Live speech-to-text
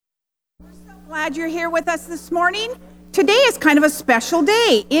Glad you're here with us this morning. Today is kind of a special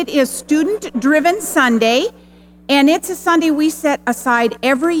day. It is Student-Driven Sunday, and it's a Sunday we set aside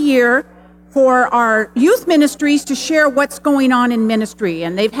every year for our youth ministries to share what's going on in ministry.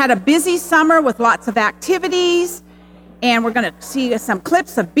 And they've had a busy summer with lots of activities, and we're going to see some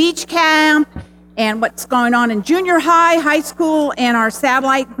clips of beach camp and what's going on in junior high, high school, and our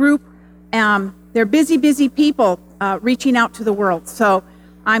satellite group. They're busy people reaching out to the world. So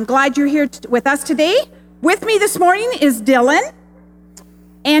I'm glad you're here with us today. With me this morning is Dylan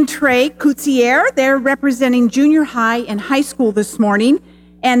and Trey Coutier. They're representing junior high and high school this morning,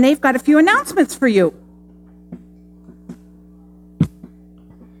 and they've got a few announcements for you.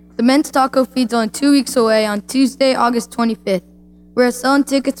 The men's taco feed's only 2 weeks away on Tuesday, August 25th. We're selling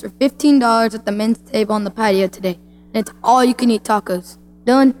tickets for $15 at the men's table on the patio today, and it's all you can eat tacos.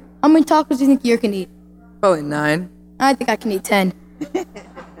 Dylan, how many tacos do you think you can eat? Probably 9. I think I can eat 10.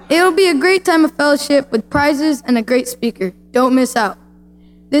 It'll be a great time of fellowship with prizes and a great speaker. Don't miss out.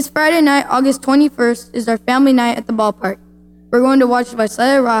 This Friday night, August 21st, is our family night at the ballpark. We're going to watch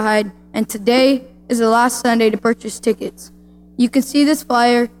Visalia Rawhide, and today is the last Sunday to purchase tickets. You can see this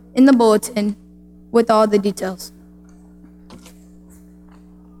flyer in the bulletin with all the details.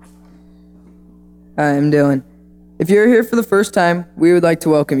 Hi, I'm Dylan. If you're here for the first time, we would like to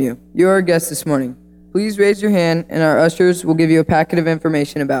welcome you. You are our guest this morning. Please raise your hand, and our ushers will give you a packet of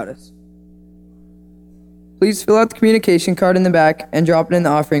information about us. Please fill out the communication card in the back and drop it in the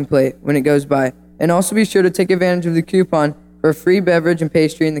offering plate when it goes by. And also be sure to take advantage of the coupon for a free beverage and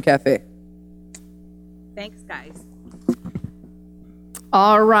pastry in the cafe. Thanks, guys.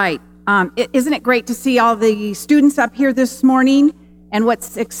 All right. Isn't it great to see all the students up here this morning? And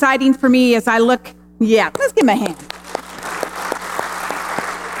what's exciting for me as I look, let's give them a hand.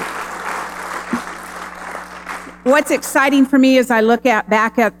 What's exciting for me as I look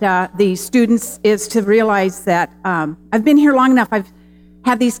back at the students is to realize that I've been here long enough. I've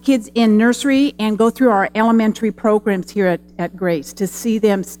had these kids in nursery and go through our elementary programs here at Grace. To see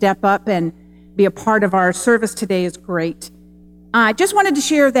them step up and be a part of our service today is great. I just wanted to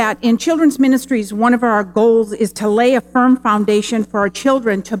share that in children's ministries, one of our goals is to lay a firm foundation for our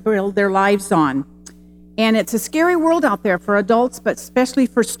children to build their lives on. And it's a scary world out there for adults, but especially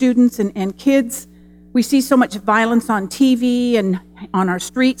for students and kids. We see so much violence on TV and on our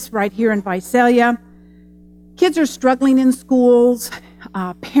streets right here in Visalia. Kids are struggling in schools.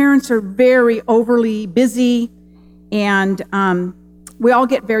 Parents are very overly busy, and we all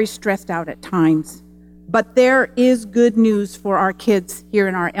get very stressed out at times. But there is good news for our kids here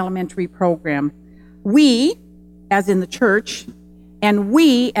in our elementary program. We, as in the church, and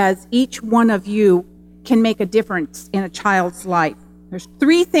we, as each one of you, can make a difference in a child's life. There's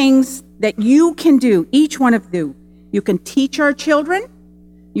 3 things that you can do, each one of you. You can teach our children,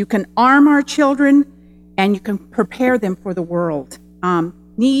 you can arm our children, and you can prepare them for the world.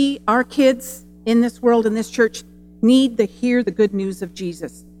 Our kids in this world, in this church, need to hear the good news of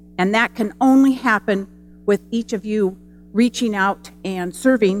Jesus. And that can only happen with each of you reaching out and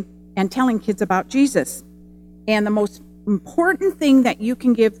serving and telling kids about Jesus. And the most important thing that you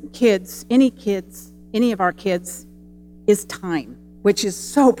can give kids, any of our kids, is time, which is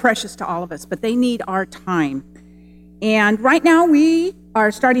so precious to all of us, but they need our time. And right now we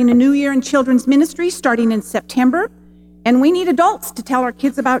are starting a new year in children's ministry, starting in September, and we need adults to tell our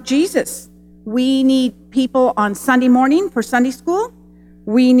kids about Jesus. We need people on Sunday morning for Sunday school.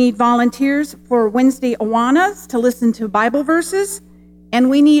 We need volunteers for Wednesday Awanas to listen to Bible verses,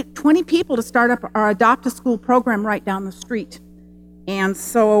 and we need 20 people to start up our Adopt a School program right down the street. And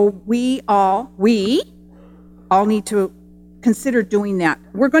so we all need to consider doing that.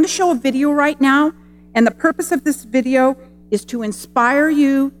 We're going to show a video right now, and the purpose of this video is to inspire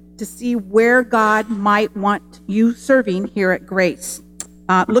you to see where God might want you serving here at Grace.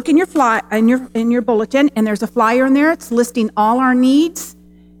 Look in your bulletin, and there's a flyer in there. It's listing all our needs,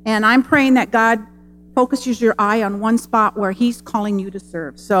 and I'm praying that God focuses your eye on one spot where He's calling you to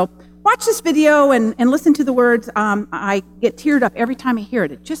serve. So watch this video and listen to the words. I get teared up every time I hear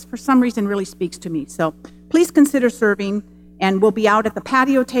it. It just, for some reason, really speaks to me. So please consider serving. And we'll be out at the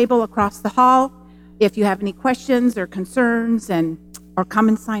patio table across the hall if you have any questions or concerns, or come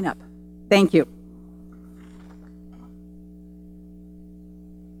and sign up. Thank you.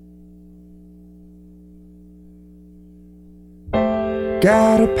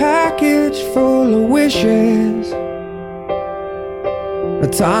 Got a package full of wishes, a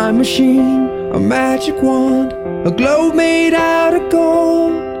time machine, a magic wand, a globe made out of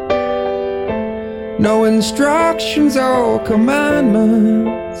gold. No instructions or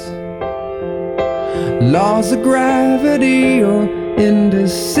commandments, laws of gravity or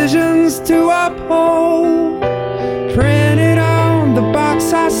indecisions to uphold. Printed on the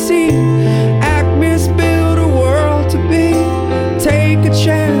box I see, Acme's build a world to be. Take a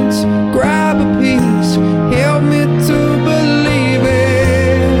chance, grab a piece, help me to believe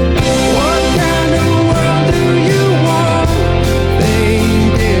it. What kind of world do you want?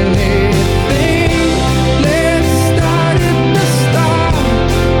 Think, anything. Let's start at the start,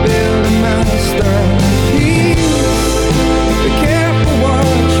 build a masterpiece. Be careful what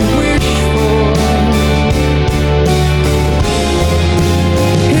you wish for.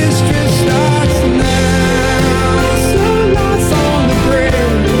 History starts now. Sunlight's on the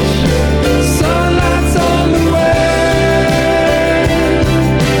bridge, sunlight's on the way.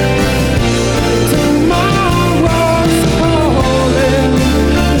 Tomorrow's calling.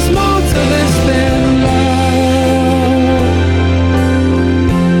 There's more to this than love.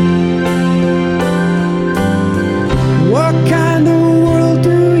 What kind of world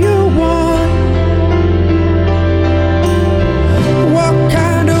do you want? What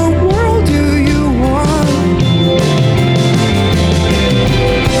kind of world do you want?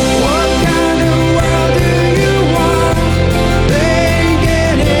 What kind of world do you want? Think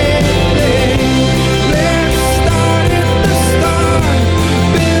anything. Let's start at the start,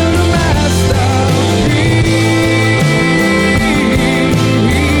 build a masterpiece.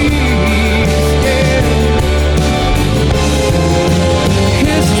 Yeah.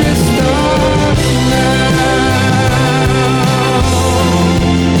 History starts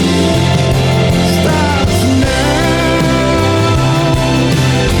now.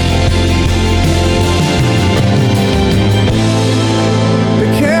 Be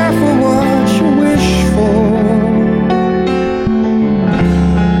careful what you wish for.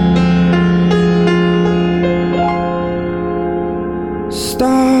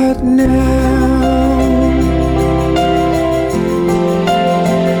 Start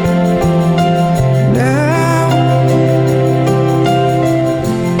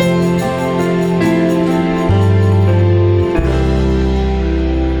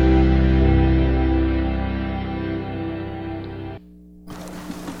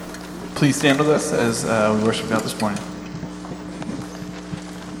Please stand with us as we worship God this morning.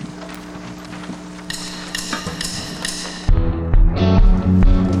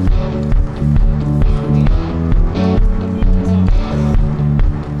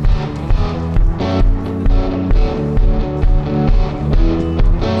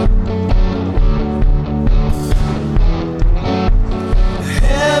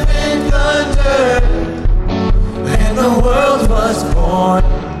 Heaven thundered when the world was born.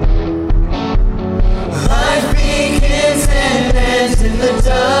 Life became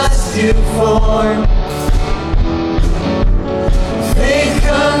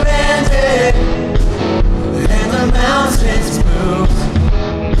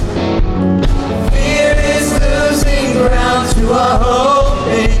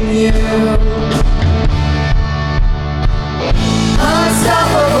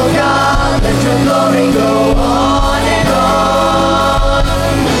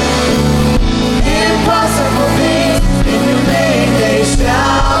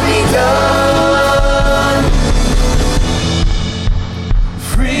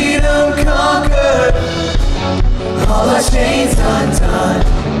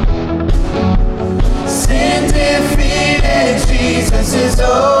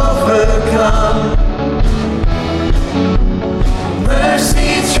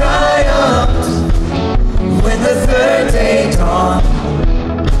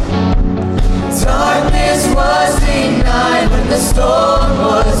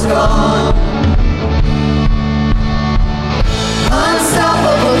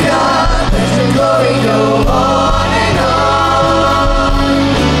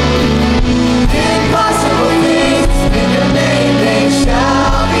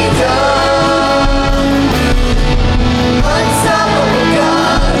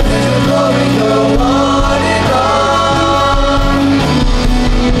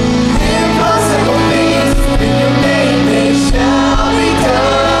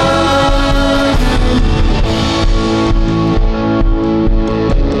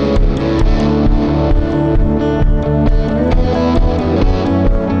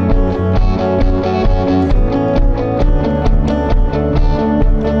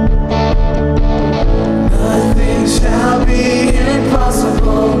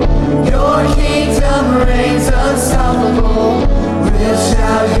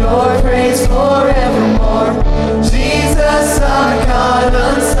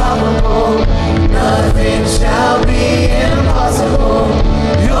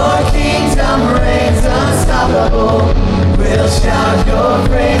shout your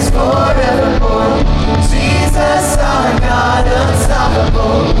praise forevermore. Jesus, our God,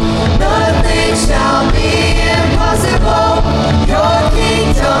 unstoppable. Nothing shall be impossible. Your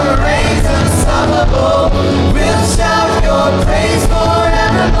kingdom reigns unstoppable. We'll shout your praise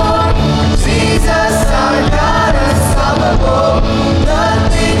forevermore. Jesus, our God, unstoppable.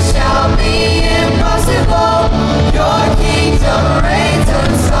 Nothing shall be impossible. Your kingdom reigns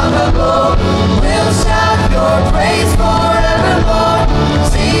unstoppable. We'll shout your praise forevermore.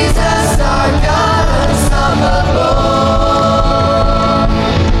 Jesus, our God, unstoppable.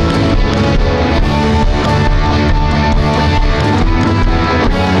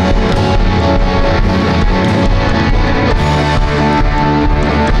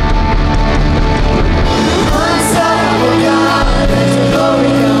 Unstoppable God, let your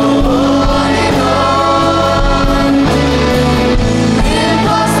glory go on and on.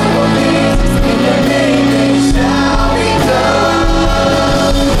 Impossible things in your name they shall be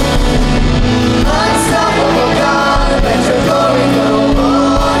done. Unstoppable God, let your glory go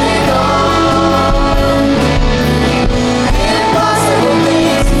on and on. Impossible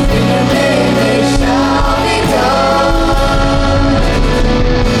things in your name they shall be done.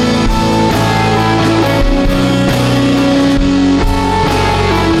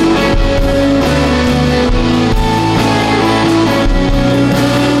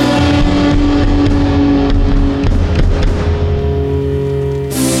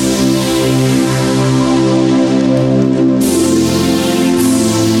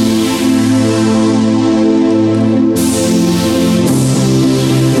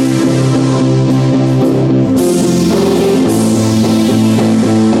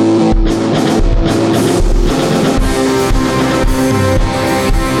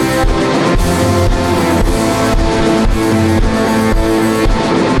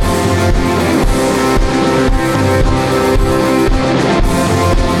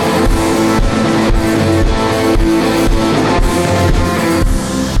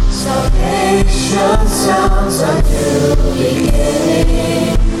 Salvation sounds a new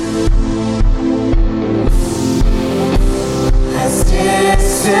beginning. As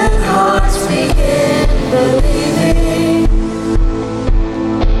distant hearts begin believing,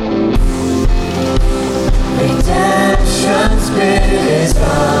 redemption's bid is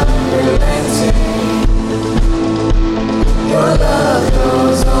unrelenting. Your love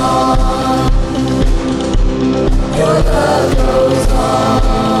goes on. Your love goes on.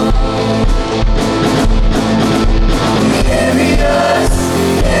 Carry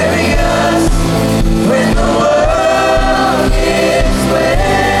us when the world gives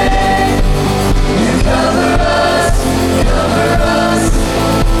way. You cover us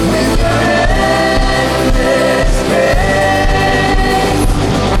with your endless grace.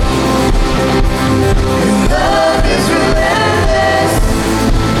 Your love is relentless.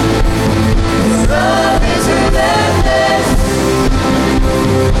 Your love is relentless.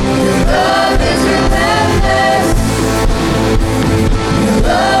 Your love is relentless. Your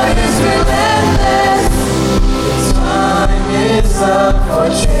love is relentless. Time is up for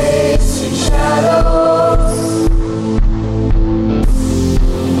chasing shadows.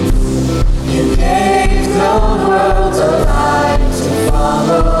 You gave the world a light to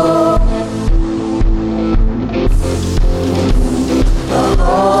follow. A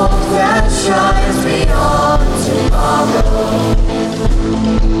hope that shines beyond tomorrow.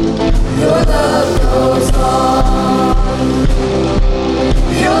 Your love goes on.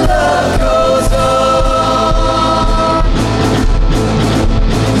 Your love goes on.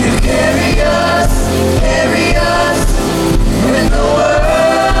 You carry us when the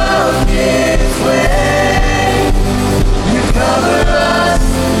world gives way.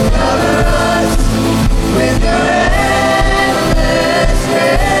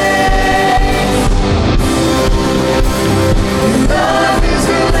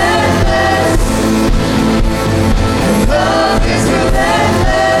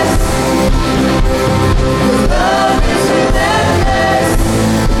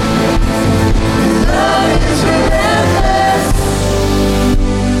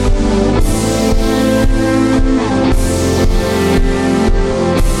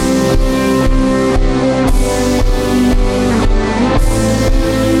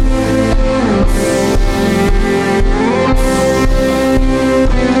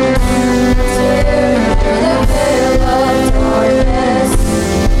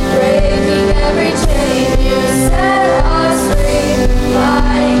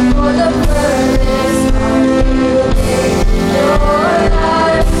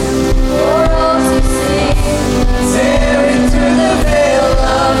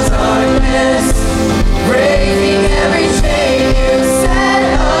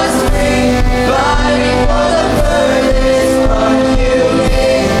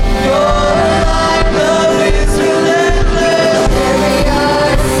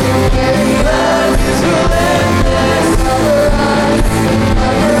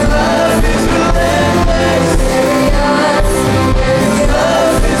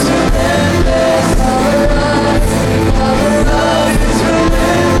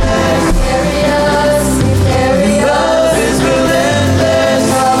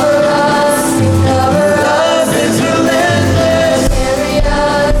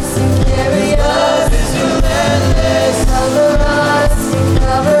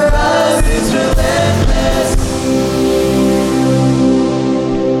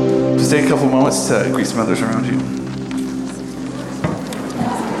 take a couple moments to greet some others around you.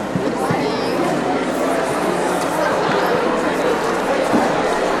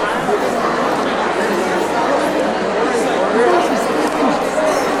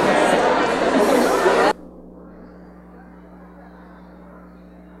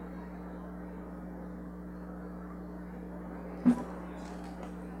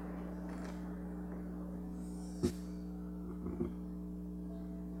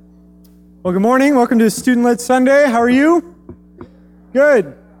 Well, good morning. Welcome to Student-Led Sunday. How are you?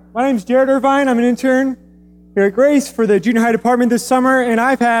 Good. My name's Jared Irvine. I'm an intern here at Grace for the junior high department this summer, and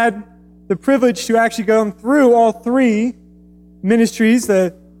I've had the privilege to actually go through all three ministries,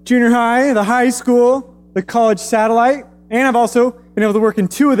 the junior high, the high school, the college satellite, and I've also been able to work in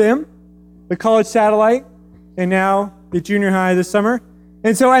two of them, the college satellite and now the junior high this summer.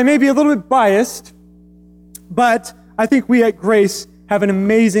 And so I may be a little bit biased, but I think we at Grace have an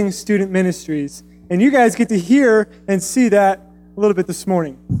amazing student ministries. And you guys get to hear and see that a little bit this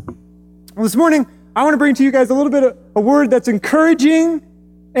morning. Well, this morning, I want to bring to you guys a little bit of a word that's encouraging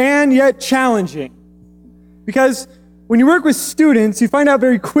and yet challenging. Because when you work with students, you find out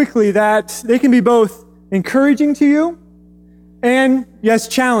very quickly that they can be both encouraging to you and, yes,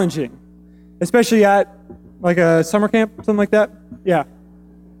 challenging. Especially at like a summer camp, something like that. Yeah.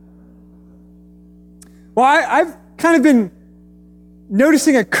 Well, I've kind of been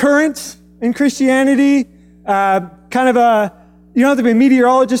noticing a current in Christianity, kind of a, you don't have to be a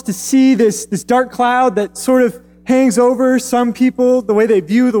meteorologist to see this dark cloud that sort of hangs over some people, the way they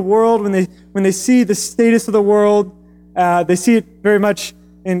view the world when they see the status of the world. They see it very much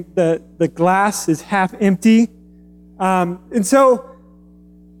in the glass is half empty. And so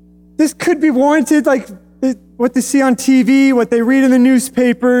this could be warranted, like what they see on TV, what they read in the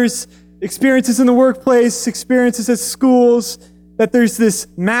newspapers, experiences in the workplace, experiences at schools, that there's this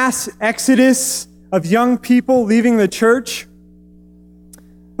mass exodus of young people leaving the church.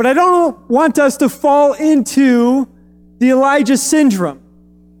 But I don't want us to fall into the Elijah syndrome,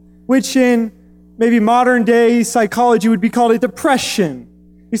 which in maybe modern day psychology would be called a depression.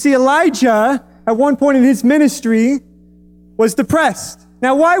 You see, Elijah, at one point in his ministry, was depressed.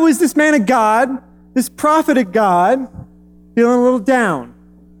 Now, why was this man of God, this prophet of God, feeling a little down?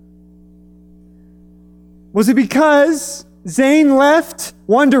 Was it because Zane left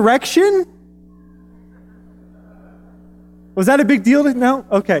One Direction? Was that a big deal? No?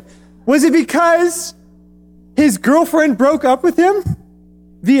 Okay. Was it because his girlfriend broke up with him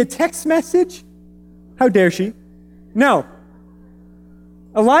via text message? How dare she? No.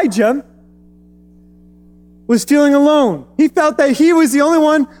 Elijah was feeling alone. He felt that he was the only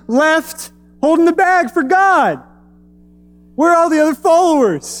one left holding the bag for God. Where are all the other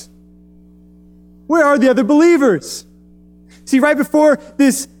followers? Where are the other believers? See, right before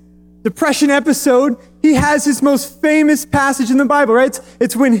this depression episode, he has his most famous passage in the Bible, right?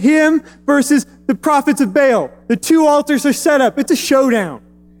 It's when him versus the prophets of Baal. The two altars are set up. It's a showdown.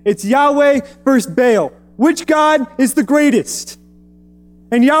 It's Yahweh versus Baal. Which God is the greatest?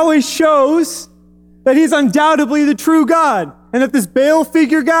 And Yahweh shows that he's undoubtedly the true God, and that this Baal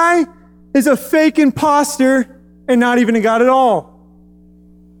figure guy is a fake imposter and not even a God at all.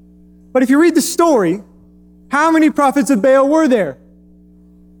 But if you read the story, how many prophets of Baal were there?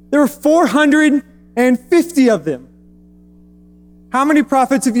 There were 450 of them. How many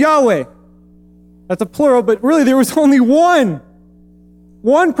prophets of Yahweh? That's a plural, but really there was only one.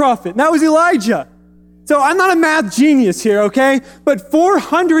 One prophet, and that was Elijah. So I'm not a math genius here, okay? But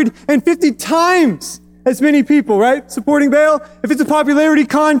 450 times as many people, right? Supporting Baal. If it's a popularity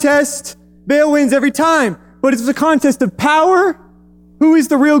contest, Baal wins every time. But if it's a contest of power, who is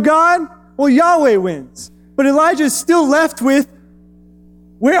the real God? Well, Yahweh wins. But Elijah is still left with,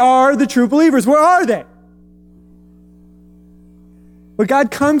 where are the true believers? Where are they? But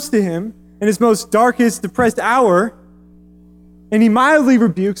God comes to him in his most darkest, depressed hour, and he mildly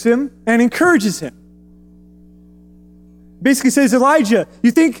rebukes him and encourages him. Basically says, Elijah,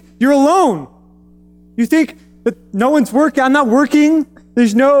 you think you're alone. You think that no one's working, I'm not working,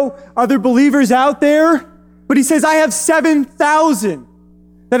 there's no other believers out there. But he says, I have 7,000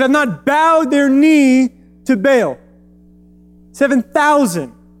 that have not bowed their knee to Baal.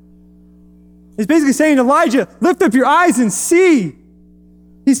 7,000. He's basically saying, Elijah, lift up your eyes and see.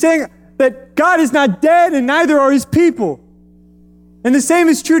 He's saying that God is not dead and neither are his people. And the same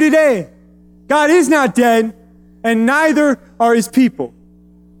is true today. God is not dead and neither are his people.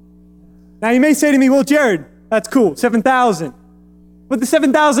 Now you may say to me, well, Jared, that's cool, 7,000. But the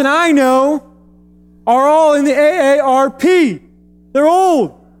 7,000 I know are all in the AARP. They're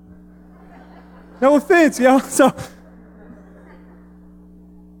old. No offense, So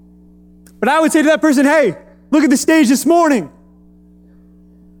But I would say to that person, hey, look at the stage this morning.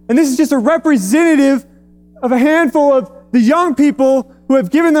 And this is just a representative of a handful of the young people who have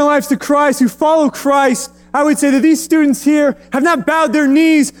given their lives to Christ, who follow Christ. I would say that these students here have not bowed their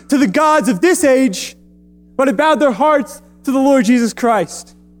knees to the gods of this age, but have bowed their hearts to the Lord Jesus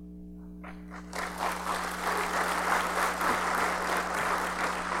Christ.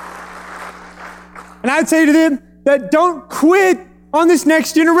 And I'd say to them that don't quit on this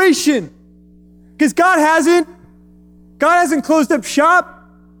next generation. Because God hasn't closed up shop.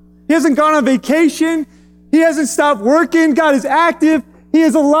 He hasn't gone on vacation. He hasn't stopped working. God is active. He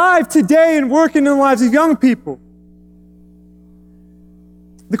is alive today and working in the lives of young people.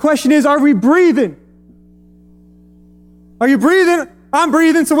 The question is, are we breathing? Are you breathing? I'm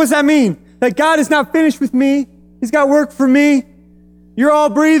breathing, so what's that mean? That God is not finished with me. He's got work for me. You're all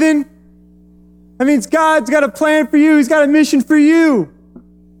breathing. That means God's got a plan for you. He's got a mission for you.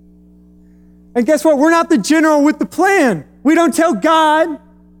 And guess what? We're not the general with the plan. We don't tell God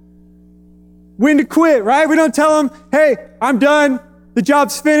when to quit, right? We don't tell him, hey, I'm done. The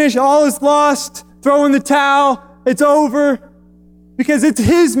job's finished. All is lost. Throw in the towel. It's over. Because it's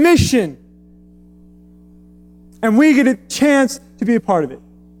his mission. And we get a chance to be a part of it.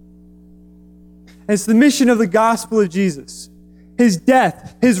 And it's the mission of the gospel of Jesus. His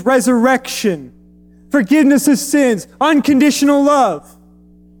death, his resurrection, forgiveness of sins, unconditional love.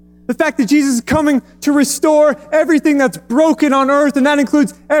 The fact that Jesus is coming to restore everything that's broken on earth, and that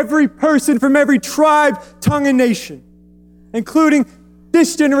includes every person from every tribe, tongue, and nation, including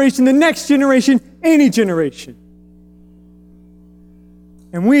this generation, the next generation, any generation.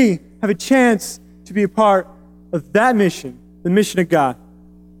 And we have a chance to be a part of that mission, the mission of God.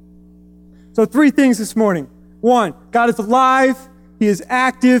 So 3 things this morning. 1, God is alive. He is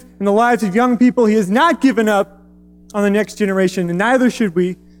active in the lives of young people. He has not given up on the next generation, and neither should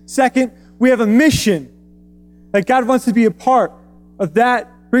we. 2nd, we have a mission that God wants to be a part of that,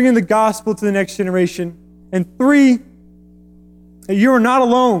 bringing the gospel to the next generation. And 3, that you are not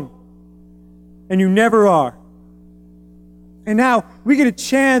alone, and you never are. And now we get a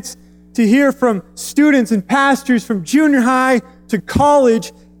chance to hear from students and pastors from junior high to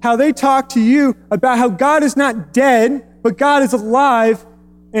college, how they talk to you about how God is not dead, but God is alive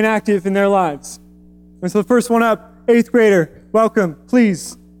and active in their lives. And so the first one up, 8th grader, welcome,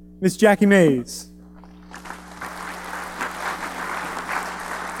 please, Miss Jackie Mays.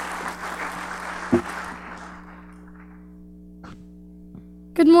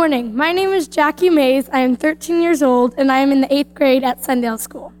 Good morning. My name is Jackie Mays. I am 13 years old, and I am in the 8th grade at Sundale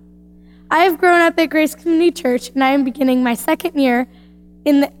School. I have grown up at Grace Community Church, and I am beginning my 2nd year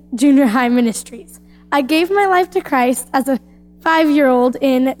in the junior high ministries. I gave my life to Christ as a 5-year-old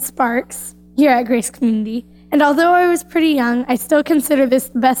in Sparks here at Grace Community, and although I was pretty young, I still consider this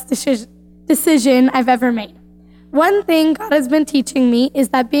the best decision I've ever made. One thing God has been teaching me is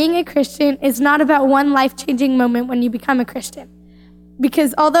that being a Christian is not about one life-changing moment when you become a Christian.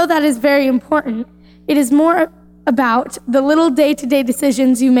 Because although that is very important, it is more about the little day-to-day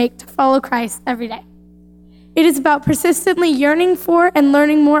decisions you make to follow Christ every day. It is about persistently yearning for and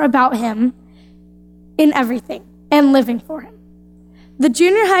learning more about him in everything and living for him. The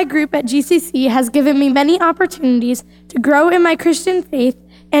junior high group at GCC has given me many opportunities to grow in my Christian faith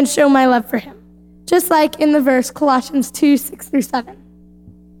and show my love for him, just like in the verse Colossians 2:6-7.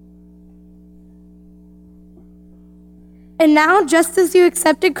 And now, just as you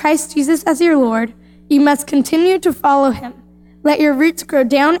accepted Christ Jesus as your Lord, you must continue to follow him. Let your roots grow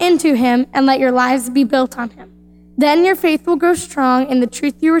down into him and let your lives be built on him. Then your faith will grow strong in the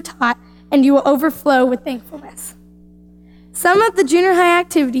truth you were taught, and you will overflow with thankfulness. Some of the junior high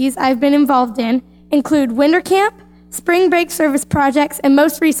activities I've been involved in include winter camp, spring break service projects, and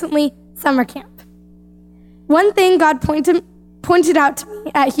most recently, summer camp. One thing God pointed out to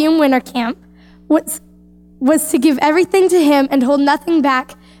me at Hume Winter Camp was to give everything to him and hold nothing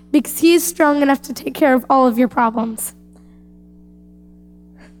back because he is strong enough to take care of all of your problems.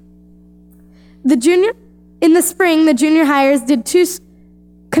 In the spring, the junior hires did 2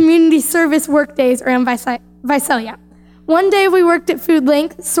 community service work days around Visalia. One day we worked at Food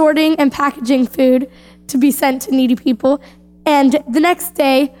Link, sorting and packaging food to be sent to needy people. And the next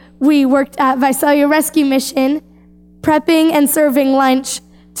day we worked at Visalia Rescue Mission, prepping and serving lunch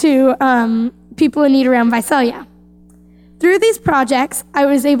to people in need around Visalia. Through these projects, I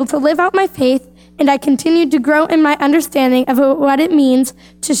was able to live out my faith, and I continued to grow in my understanding of what it means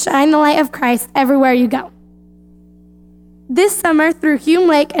to shine the light of Christ everywhere you go. This summer, through Hume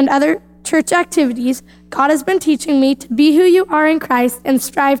Lake and other church activities, God has been teaching me to be who you are in Christ and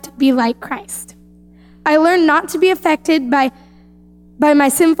strive to be like Christ. I learned not to be affected by by my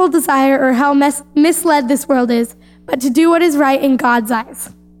sinful desire or how misled this world is, but to do what is right in God's eyes.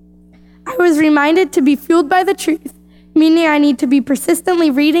 I was reminded to be fueled by the truth, meaning I need to be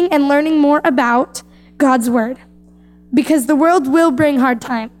persistently reading and learning more about God's word, because the world will bring hard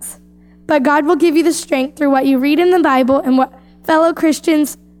times. But God will give you the strength through what you read in the Bible and what fellow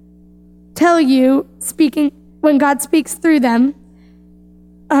Christians tell you, speaking when God speaks through them,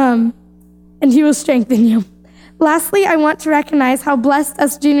 and he will strengthen you. Lastly, I want to recognize how blessed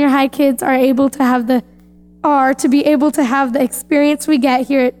us junior high kids are to be able to have the experience we get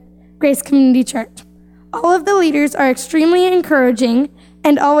here at Grace Community Church. All of the leaders are extremely encouraging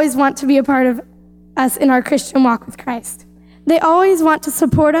and always want to be a part of us in our Christian walk with Christ. They always want to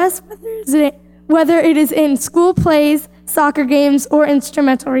support us, whether it is in school plays, soccer games, or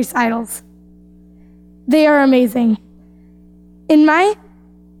instrumental recitals. They are amazing. In my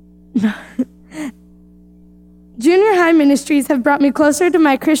junior high ministries have brought me closer to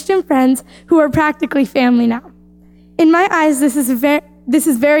my Christian friends who are practically family now. In my eyes, this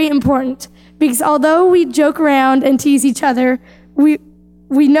is very important because although we joke around and tease each other, we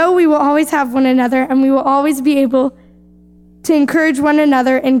know we will always have one another and we will always be able to encourage one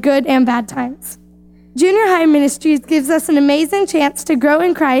another in good and bad times. Junior high ministries gives us an amazing chance to grow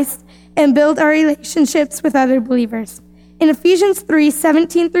in Christ and build our relationships with other believers. In Ephesians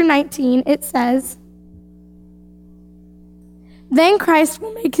 3:17-19, it says, "Then Christ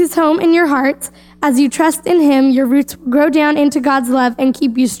will make his home in your hearts. As you trust in him, your roots will grow down into God's love and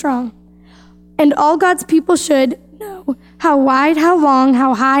keep you strong. And all God's people should know how wide, how long,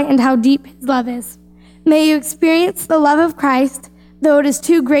 how high, and how deep his love is. May you experience the love of Christ, though it is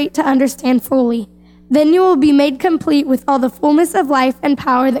too great to understand fully. Then you will be made complete with all the fullness of life and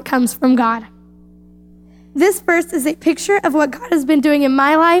power that comes from God." This verse is a picture of what God has been doing in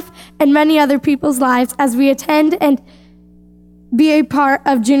my life and many other people's lives as we attend and be a part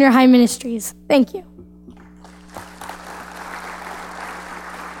of junior high ministries. Thank you.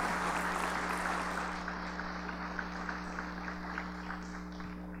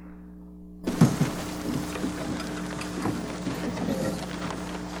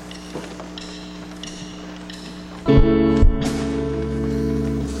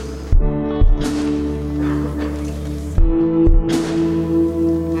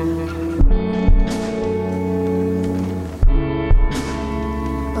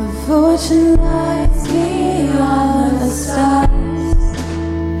 Fortune lies beyond the stars,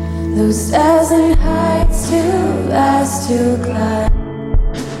 those desert heights too vast to climb.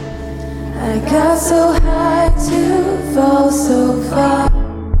 I got so high to fall so far,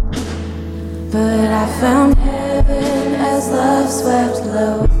 but I found heaven as love swept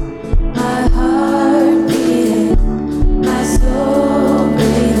low. My heart beating, my soul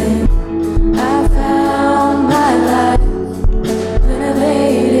breathing. I found my life when I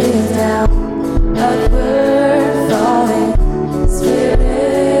laid it down, upward falling,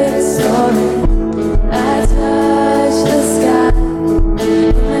 spirit soaring. I touched the sky,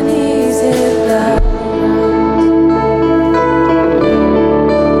 my knees hit the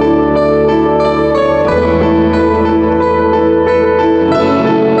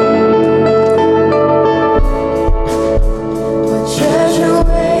what treasure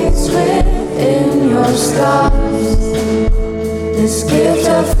waits within your scars. This gift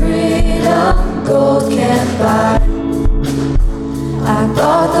of freedom gold can't buy. I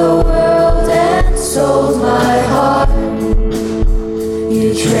bought the world and sold my heart.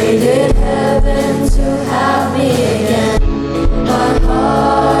 You traded heaven to have me again. My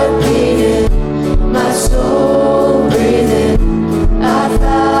heart beating, my soul breathing. I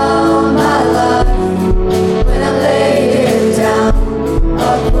found my life when I laid it down,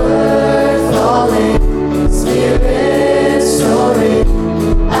 upward falling, spirit soaring.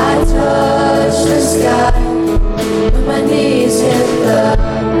 I touched the sky when my knees hit the ground.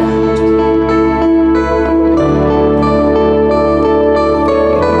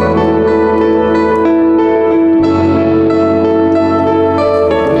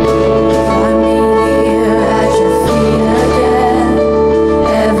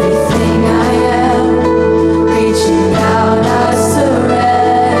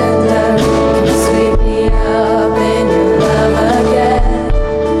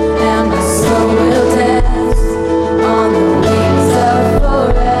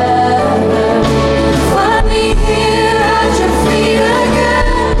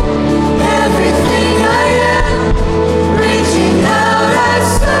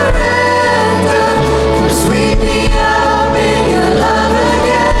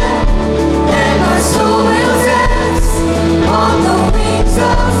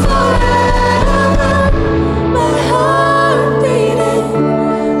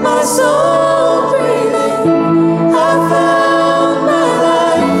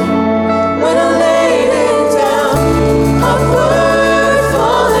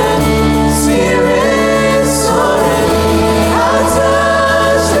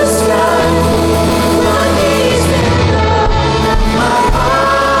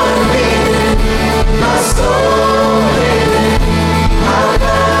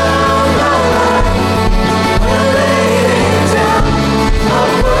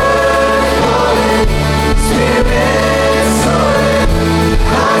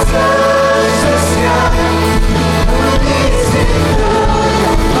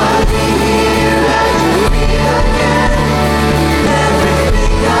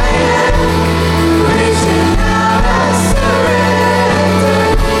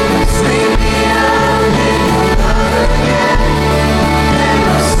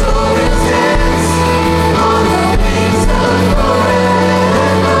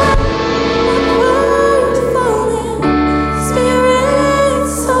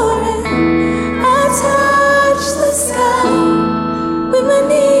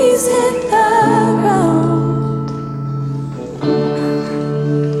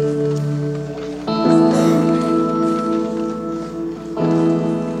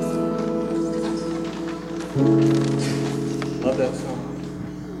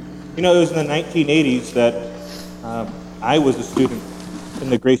 You know, it was in the 1980s that I was a student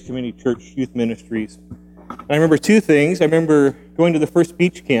in the Grace Community Church Youth Ministries. And I remember two things. I remember going to the first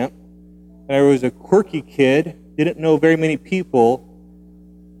beach camp, and I was a quirky kid, didn't know very many people,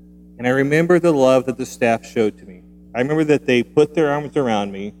 and I remember the love that the staff showed to me. I remember that they put their arms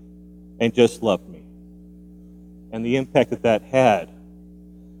around me and just loved me, and the impact that that had.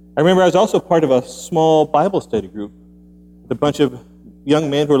 I remember I was also part of a small Bible study group with a bunch of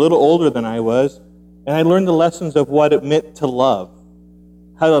young men who were a little older than I was, and I learned the lessons of what it meant to love,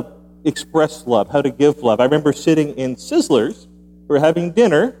 how to express love, how to give love. I remember sitting in Sizzlers, we were having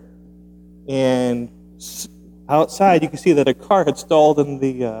dinner, and outside you could see that a car had stalled in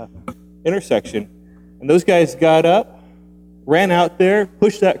the intersection. And those guys got up, ran out there,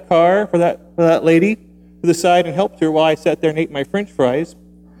 pushed that car for that lady to the side and helped her while I sat there and ate my French fries.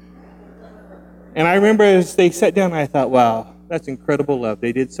 And I remember as they sat down, I thought, wow, that's incredible love.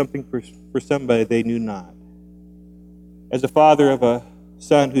 They did something for somebody they knew not. As a father of a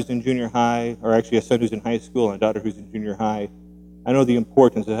son who's in junior high, or actually a son who's in high school and a daughter who's in junior high, I know the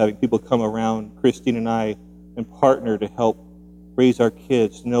importance of having people come around Christine and I and partner to help raise our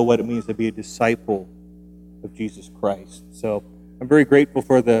kids to know what it means to be a disciple of Jesus Christ. So I'm very grateful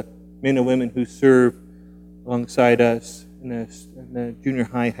for the men and women who serve alongside us in the junior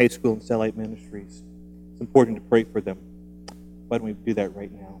high, high school, and satellite ministries. It's important to pray for them. Why don't we do that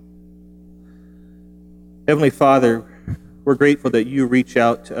right now? Heavenly Father, we're grateful that you reach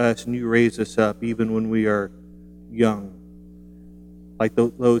out to us and you raise us up even when we are young, like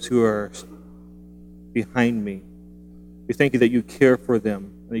those who are behind me. We thank you that you care for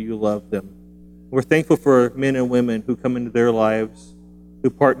them and that you love them. We're thankful for men and women who come into their lives, who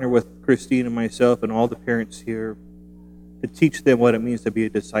partner with Christine and myself and all the parents here to teach them what it means to be a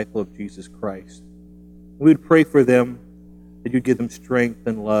disciple of Jesus Christ. We would pray for them that you'd give them strength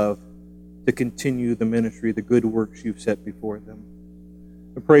and love to continue the ministry, the good works you've set before them.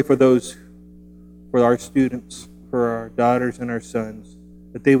 We pray for our students, for our daughters and our sons,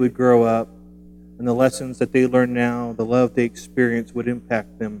 that they would grow up and the lessons that they learn now, the love they experience would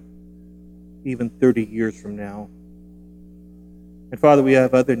impact them even 30 years from now. And Father, we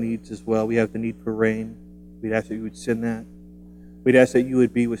have other needs as well. We have the need for rain. We'd ask that you would send that. We'd ask that you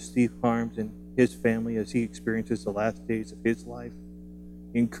would be with Steve Harms and his family as he experiences the last days of his life.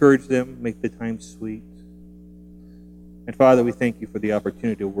 Encourage them, make the time sweet. And Father, we thank you for the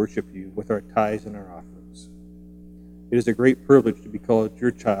opportunity to worship you with our tithes and our offerings. It is a great privilege to be called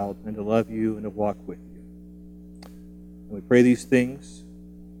your child and to love you and to walk with you. And we pray these things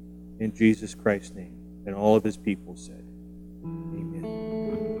in Jesus Christ's name. And all of his people said, amen.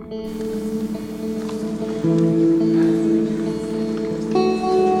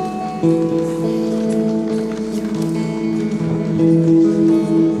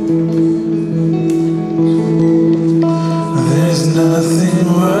 There's nothing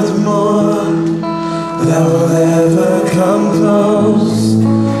worth more that will ever come close.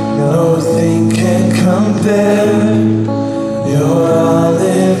 Nothing can compare. You're our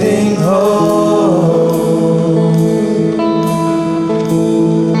living hope.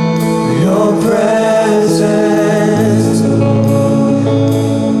 Your presence, Lord.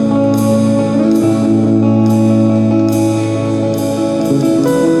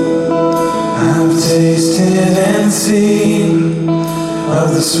 I've tasted and seen of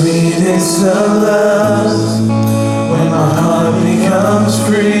the sweetest of loves, when my heart becomes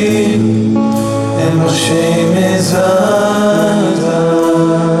free and my shame is undone.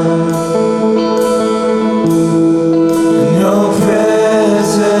 In your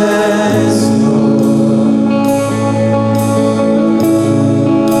presence, Lord.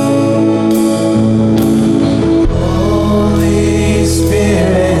 Holy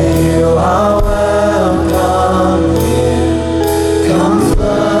Spirit, you are welcome here. Come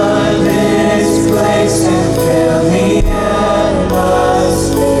flood this place and fill the atmosphere.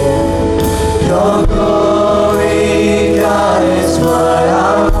 Your glory, God, is what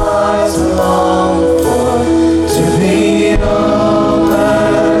I want.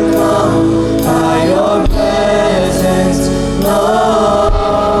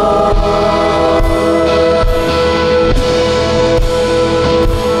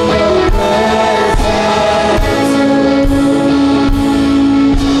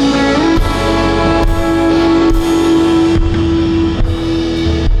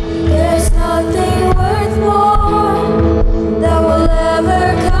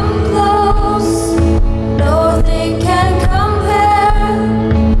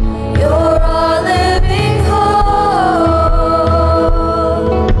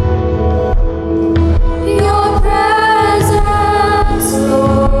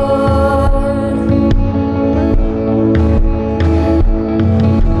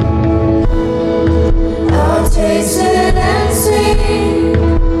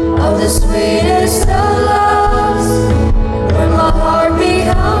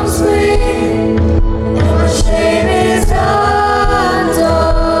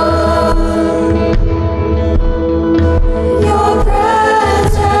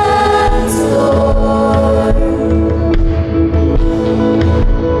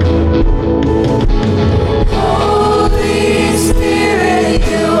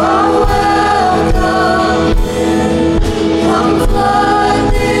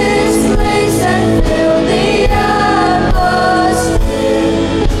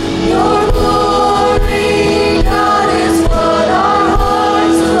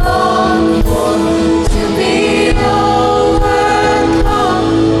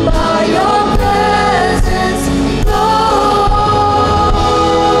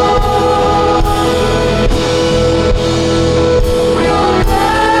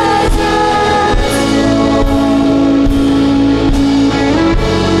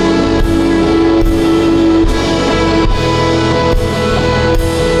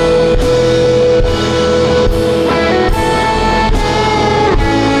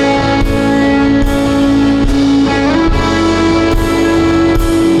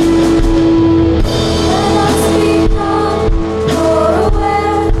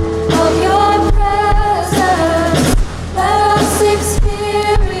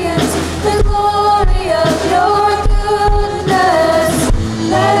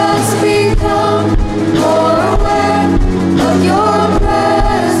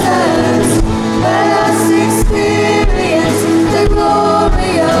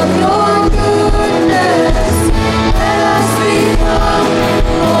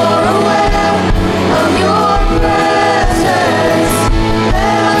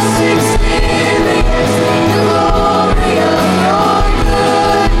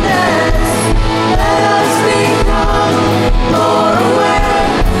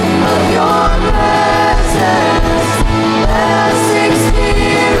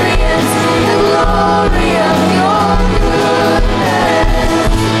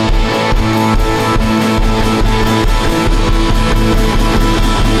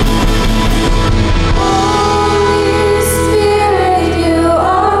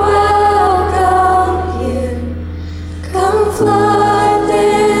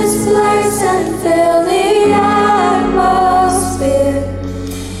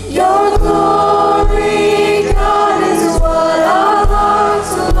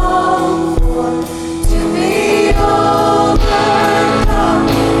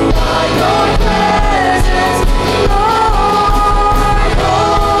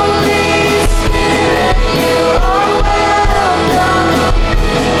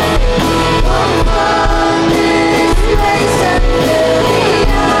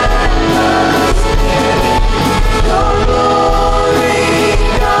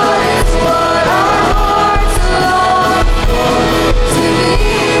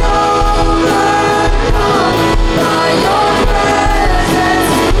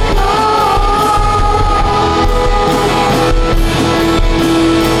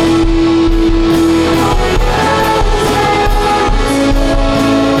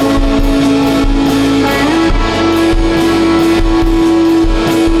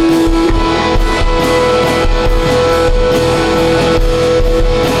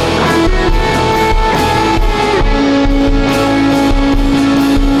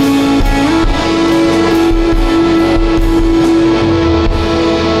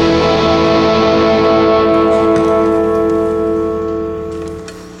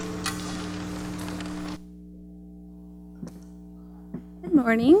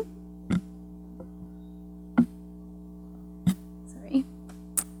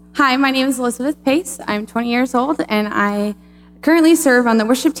 Hi, my name is Elizabeth Pace. I'm 20 years old, and I currently serve on the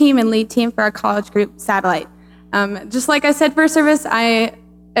worship team and lead team for our college group, Satellite. Just like I said first service,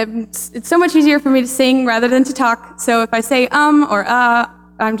 it's so much easier for me to sing rather than to talk, so if I say or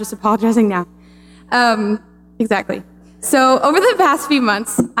I'm just apologizing now. Exactly. So over the past few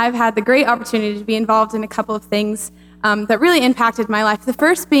months, I've had the great opportunity to be involved in a couple of things that really impacted my life. The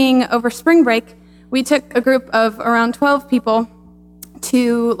first being over spring break, we took a group of around 12 people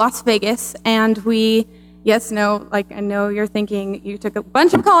to Las Vegas, and I know you're thinking, you took a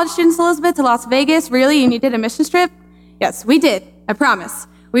bunch of college students, Elizabeth, to Las Vegas, really, and you did a mission trip? Yes, we did, I promise.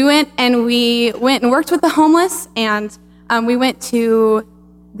 We went and worked with the homeless, and we went to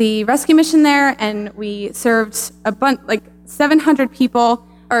the rescue mission there, and we served 700 people,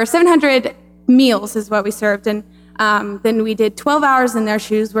 or 700 meals is what we served, and then we did 12 hours in their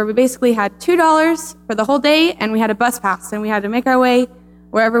shoes, where we basically had $2 for the whole day, and we had a bus pass, and we had to make our way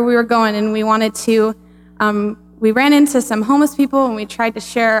wherever we were going, and we wanted to, we ran into some homeless people, and we tried to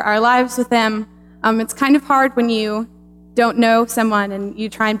share our lives with them. It's kind of hard when you don't know someone, and you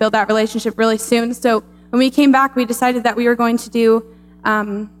try and build that relationship really soon, so when we came back, we decided that we were going to do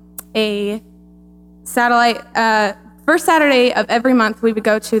a satellite, first Saturday of every month, we would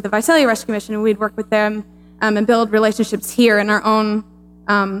go to the Visalia Rescue Mission, and we'd work with them and build relationships here in our own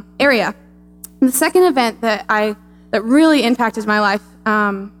area. And the second event that really impacted my life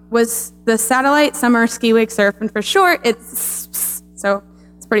was the Satellite Summer Ski Wake Surf, and for short, it's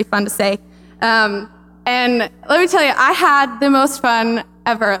pretty fun to say. And let me tell you, I had the most fun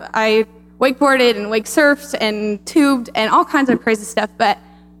ever. I wakeboarded and wake surfed and tubed and all kinds of crazy stuff, but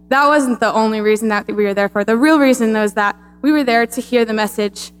that wasn't the only reason that we were there for. The real reason was that we were there to hear the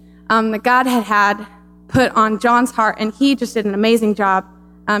message that God had put on John's heart, and he just did an amazing job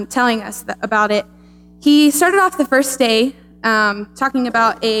telling us about it. He started off the first day talking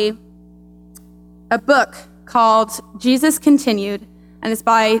about a book called Jesus Continued, and it's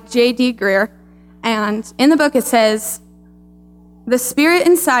by J.D. Greer. And in the book it says, "The Spirit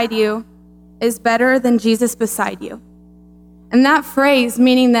inside you is better than Jesus beside you." And that phrase,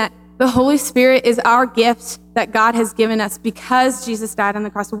 meaning that the Holy Spirit is our gift that God has given us because Jesus died on the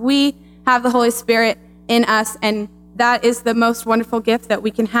cross. We have the Holy Spirit in us, and that is the most wonderful gift that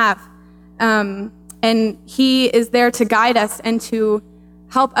we can have. And he is there to guide us and to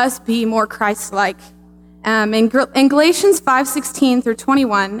help us be more Christ-like. In Galatians 5:16 through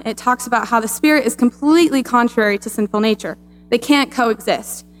 21, it talks about how the Spirit is completely contrary to sinful nature. They can't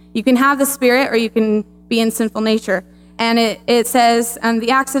coexist. You can have the Spirit or you can be in sinful nature. And it says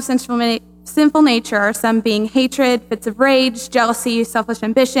the acts of sinful nature are some being hatred, fits of rage, jealousy, selfish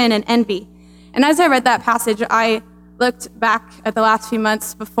ambition, and envy. And as I read that passage, I looked back at the last few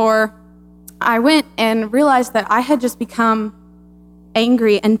months before I went and realized that I had just become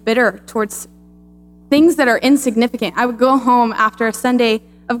angry and bitter towards things that are insignificant. I would go home after a Sunday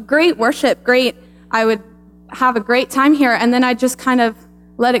of great worship, I would have a great time here, and then I'd just kind of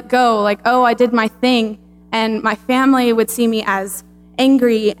let it go, like, oh, I did my thing, and my family would see me as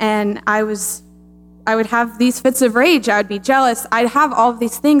angry, and I would have these fits of rage, I would be jealous, I'd have all of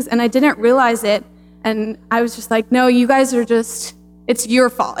these things, and I didn't realize it, and I was just like, no, you guys are just, it's your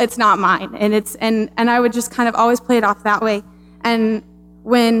fault, it's not mine, and I would just kind of always play it off that way. And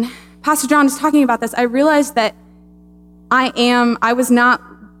when Pastor John was talking about this, I realized that I was not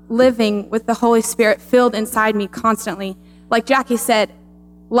living with the Holy Spirit filled inside me constantly. Like Jackie said,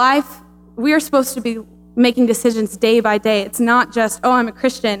 life, we are supposed to be making decisions day by day. It's not just, oh, I'm a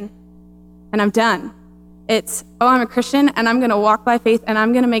Christian and I'm done. It's, oh, I'm a Christian and I'm going to walk by faith and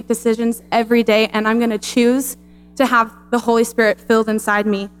I'm going to make decisions every day and I'm going to choose to have the Holy Spirit filled inside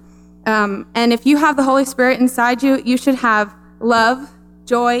me. And if you have the Holy Spirit inside you, you should have love,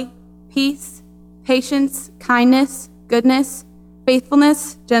 joy, peace, patience, kindness, goodness,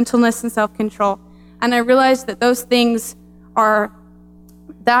 faithfulness, gentleness, and self-control. And I realized that those things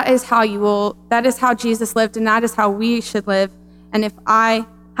that is how Jesus lived, and that is how we should live. And if I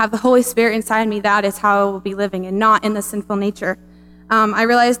have the Holy Spirit inside me, that is how I will be living, and not in the sinful nature. I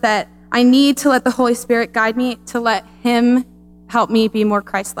realized that I need to let the Holy Spirit guide me, to let him help me be more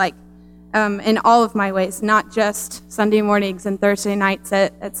Christ-like in all of my ways, not just Sunday mornings and Thursday nights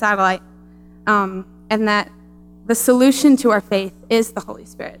at Satellite. And that the solution to our faith is the Holy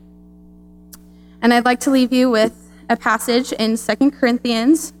Spirit. And I'd like to leave you with a passage in 2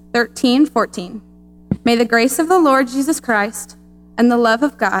 Corinthians 13:14. May the grace of the Lord Jesus Christ and the love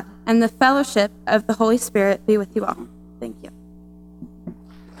of God and the fellowship of the Holy Spirit be with you all. Thank you.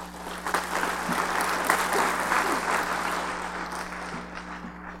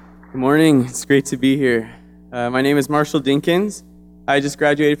 Good morning. It's great to be here. My name is Marshall Dinkins, I just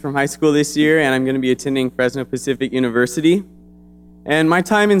graduated from high school this year, and I'm going to be attending Fresno Pacific University. And my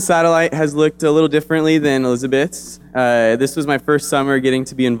time in Satellite has looked a little differently than Elizabeth's. This was my first summer getting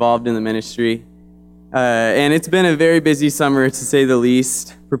to be involved in the ministry. And it's been a very busy summer, to say the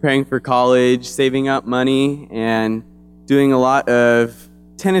least, preparing for college, saving up money, and doing a lot of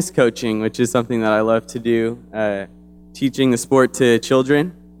tennis coaching, which is something that I love to do, teaching the sport to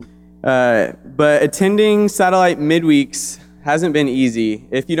children. But attending Satellite midweeks hasn't been easy.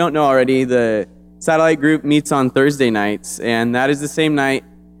 If you don't know already, the Satellite group meets on Thursday nights, and that is the same night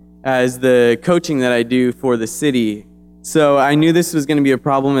as the coaching that I do for the city. So I knew this was going to be a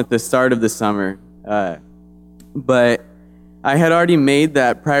problem at the start of the summer. But I had already made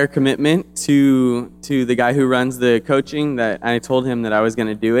that prior commitment to the guy who runs the coaching, that I told him that I was going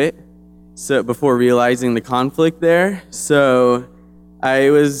to do it. So before realizing the conflict there, so I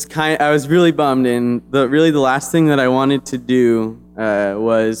was really bummed, and the last thing that I wanted to do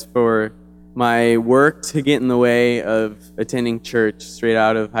was for my work to get in the way of attending church straight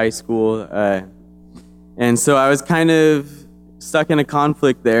out of high school. And so I was kind of stuck in a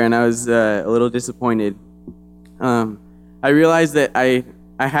conflict there, and I was a little disappointed. I realized that I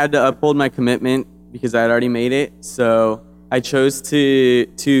had to uphold my commitment because I had already made it, so I chose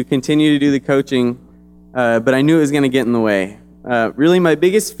to continue to do the coaching, but I knew it was going to get in the way. Really, my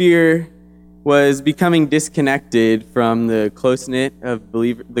biggest fear was becoming disconnected from the close-knit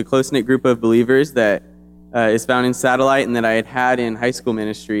group of believers that is found in Satellite and that I had in high school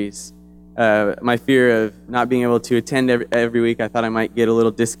ministries. My fear of not being able to attend every week, I thought I might get a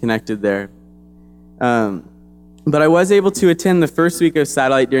little disconnected there. But I was able to attend the first week of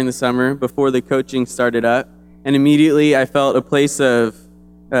Satellite during the summer before the coaching started up, and immediately I felt a place of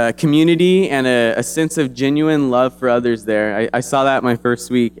community and a sense of genuine love for others there. I saw that my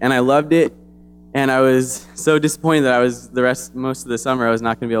first week, and I loved it. And I was so disappointed that most of the summer I was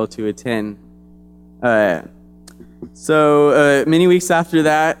not going to be able to attend. So many weeks after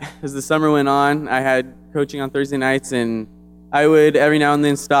that, as the summer went on, I had coaching on Thursday nights, and I would every now and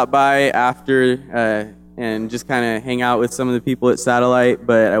then stop by after and just kind of hang out with some of the people at Satellite,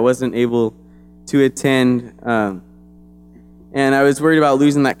 but I wasn't able to attend. And I was worried about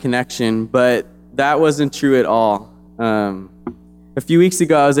losing that connection, but that wasn't true at all. A few weeks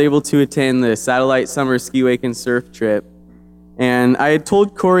ago, I was able to attend the Satellite Summer Ski, Wake, and Surf trip. And I had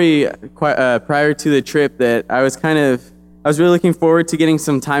told Corey prior to the trip that I was really looking forward to getting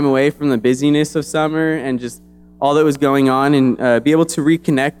some time away from the busyness of summer and just all that was going on, and be able to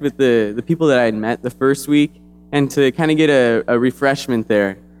reconnect with the people that I had met the first week and to kind of get a refreshment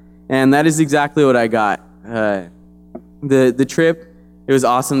there. And that is exactly what I got. The trip, it was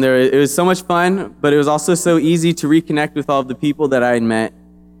awesome there. It was so much fun, but it was also so easy to reconnect with all of the people that I had met.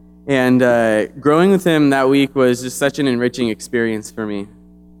 And growing with him that week was just such an enriching experience for me.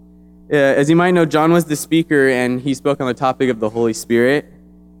 As you might know, John was the speaker, and he spoke on the topic of the Holy Spirit.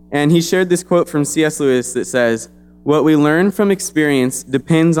 And he shared this quote from C.S. Lewis that says, "What we learn from experience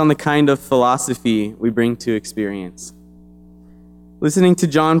depends on the kind of philosophy we bring to experience." Listening to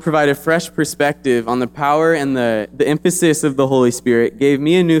John provide a fresh perspective on the power and the emphasis of the Holy Spirit gave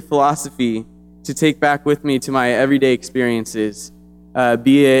me a new philosophy to take back with me to my everyday experiences,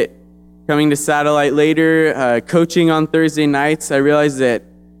 be it coming to Satellite later, coaching on Thursday nights. I realized that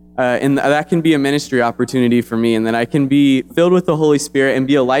that can be a ministry opportunity for me, and that I can be filled with the Holy Spirit and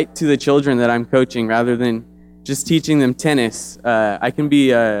be a light to the children that I'm coaching rather than just teaching them tennis. I can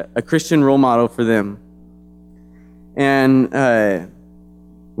be a Christian role model for them. And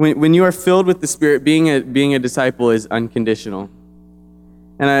when you are filled with the Spirit, being a disciple is unconditional.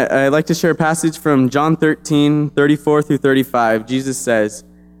 And I'd like to share a passage from John 13:34 through 35. Jesus says,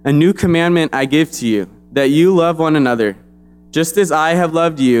 "A new commandment I give to you, that you love one another. Just as I have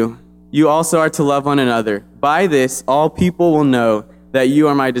loved you, you also are to love one another. By this, all people will know that you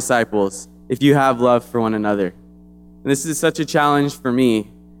are my disciples, if you have love for one another." And this is such a challenge for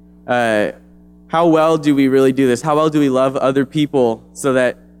me. How well do we really do this? How well do we love other people so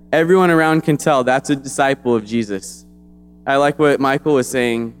that everyone around can tell that's a disciple of Jesus? I like what Michael was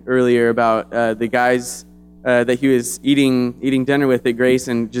saying earlier about the guys that he was eating dinner with at Grace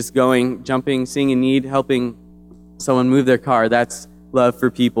and just jumping, seeing a need, helping someone move their car. That's love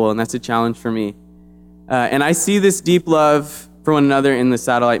for people, and that's a challenge for me. And I see this deep love for one another in the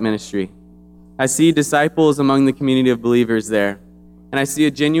Satellite ministry. I see disciples among the community of believers there. And I see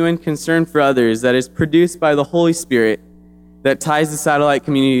a genuine concern for others that is produced by the Holy Spirit that ties the Satellite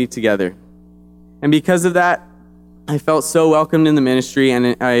community together. And because of that, I felt so welcomed in the ministry,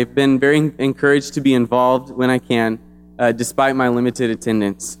 and I've been very encouraged to be involved when I can, despite my limited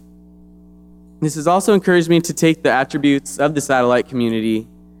attendance. This has also encouraged me to take the attributes of the satellite community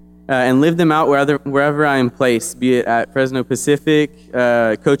and live them out wherever I am placed, be it at Fresno Pacific,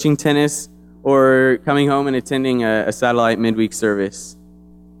 coaching tennis, or coming home and attending a satellite midweek service.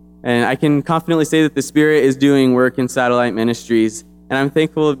 And I can confidently say that the Spirit is doing work in satellite ministries, and I'm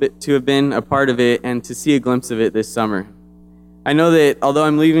thankful to have been a part of it and to see a glimpse of it this summer. I know that although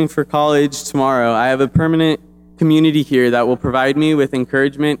I'm leaving for college tomorrow, I have a permanent community here that will provide me with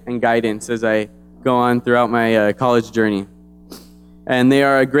encouragement and guidance as I go on throughout my college journey. And they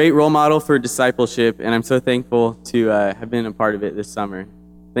are a great role model for discipleship, and I'm so thankful to have been a part of it this summer.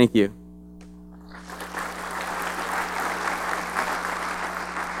 Thank you.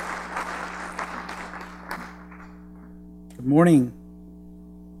 Good morning.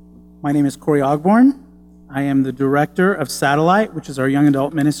 My name is Corey Ogborn. I am the director of Satellite, which is our young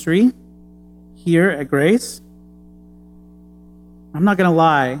adult ministry here at Grace. I'm not going to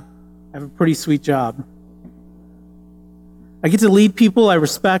lie, I have a pretty sweet job. I get to lead people I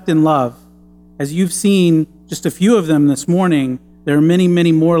respect and love. As you've seen just a few of them this morning, there are many,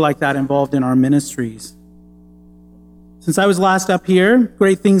 many more like that involved in our ministries. Since I was last up here,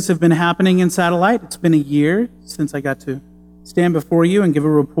 great things have been happening in Satellite. It's been a year since I got to stand before you and give a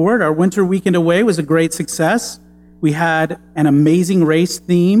report. Our winter weekend away was a great success. We had an amazing race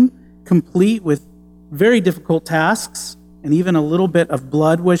theme, complete with very difficult tasks, and even a little bit of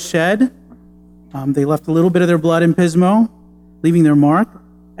blood was shed. They left a little bit of their blood in Pismo, leaving their mark.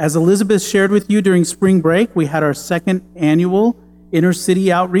 As Elizabeth shared with you during spring break, we had our second annual inner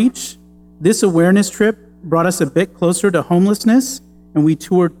city outreach. This awareness trip brought us a bit closer to homelessness, and we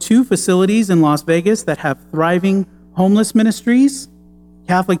toured 2 facilities in Las Vegas that have thriving homeless ministries.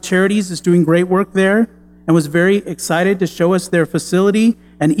 Catholic Charities is doing great work there and was very excited to show us their facility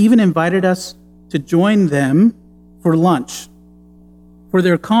and even invited us to join them for lunch, for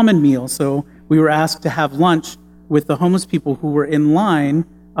their common meal. So we were asked to have lunch with the homeless people who were in line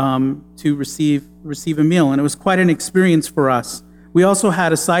to receive a meal, and it was quite an experience for us. We also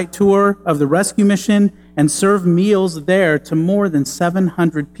had a site tour of the rescue mission and served meals there to more than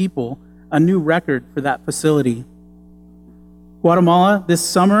 700 people, a new record for that facility. Guatemala this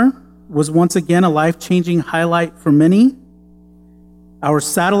summer was once again a life-changing highlight for many. Our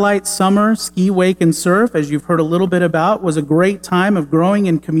Satellite Summer Ski, Wake, and Surf, as you've heard a little bit about, was a great time of growing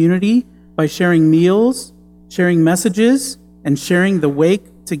in community by sharing meals, sharing messages, and sharing the wake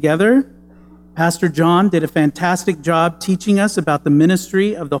together. Pastor John did a fantastic job teaching us about the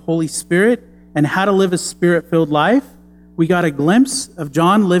ministry of the Holy Spirit and how to live a Spirit-filled life. We got a glimpse of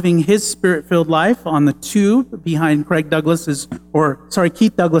John living his Spirit-filled life on the tube behind Keith Douglas's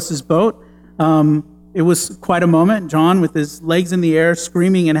boat. It was quite a moment. John, with his legs in the air,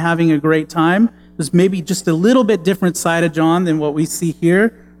 screaming and having a great time. It was maybe just a little bit different side of John than what we see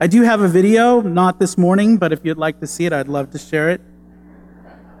here. I do have a video, not this morning, but if you'd like to see it, I'd love to share it.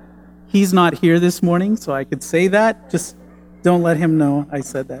 He's not here this morning, so I could say that. Just don't let him know I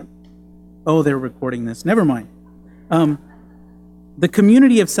said that. Oh, they're recording this. Never mind. The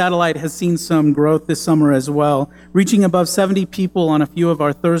community of Satellite has seen some growth this summer as well, reaching above 70 people on a few of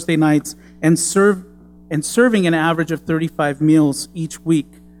our Thursday nights and serving an average of 35 meals each week.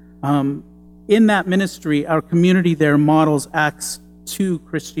 In that ministry, our community there models Acts 2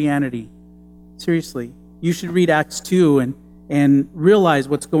 Christianity. Seriously, you should read Acts 2 and realize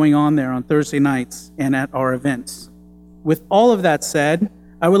what's going on there on Thursday nights and at our events. With all of that said,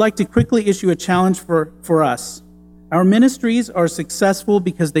 I would like to quickly issue a challenge for us. Our ministries are successful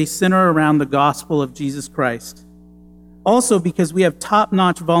because they center around the gospel of Jesus Christ. Also because we have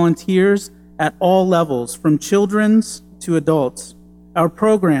top-notch volunteers at all levels, from children's to adults. Our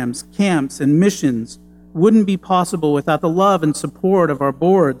programs, camps, and missions wouldn't be possible without the love and support of our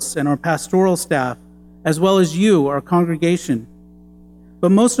boards and our pastoral staff, as well as you, our congregation.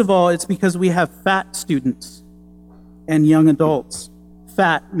 But most of all, it's because we have fat students and young adults.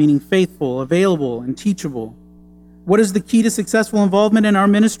 Fat meaning faithful, available, and teachable. What is the key to successful involvement in our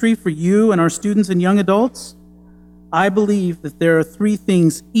ministry for you and our students and young adults? I believe that there are 3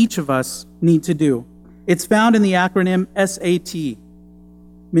 things each of us need to do. It's found in the acronym SAT.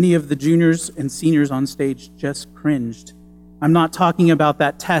 Many of the juniors and seniors on stage just cringed. I'm not talking about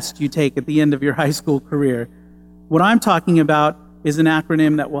that test you take at the end of your high school career. What I'm talking about is an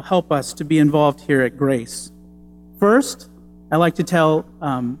acronym that will help us to be involved here at Grace. First, I like to tell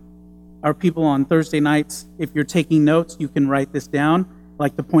our people on Thursday nights, if you're taking notes, you can write this down. I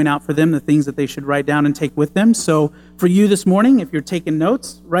like to point out for them the things that they should write down and take with them. So for you this morning, if you're taking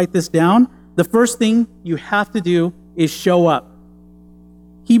notes, write this down. The first thing you have to do is show up.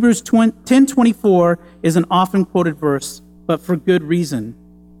 Hebrews 10:24 is an often quoted verse, but for good reason.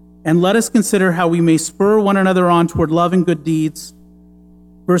 And let us consider how we may spur one another on toward love and good deeds.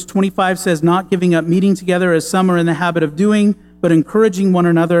 Verse 25 says, not giving up meeting together as some are in the habit of doing, but encouraging one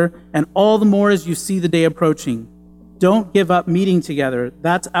another, and all the more as you see the day approaching. Don't give up meeting together.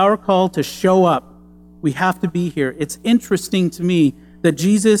 That's our call to show up. We have to be here. It's interesting to me that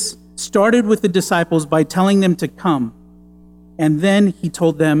Jesus started with the disciples by telling them to come, and then he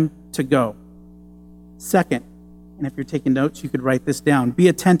told them to go. Second, and if you're taking notes, you could write this down, be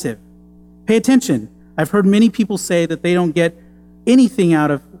attentive. Pay attention. I've heard many people say that they don't get anything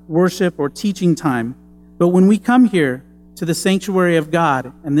out of worship or teaching time, but when we come here to the sanctuary of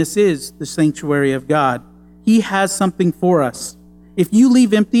God, and this is the sanctuary of God, he has something for us. If you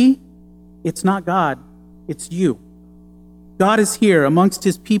leave empty, it's not God, it's you. God is here amongst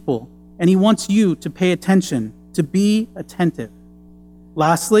his people, and he wants you to pay attention, to be attentive.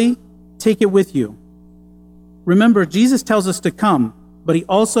 Lastly, take it with you. Remember, Jesus tells us to come, but he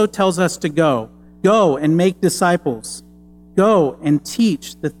also tells us to go. Go and make disciples. Go and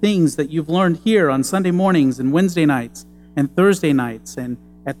teach the things that you've learned here on Sunday mornings and Wednesday nights and Thursday nights and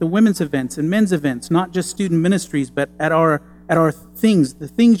at the women's events and men's events, not just student ministries, but at our things, the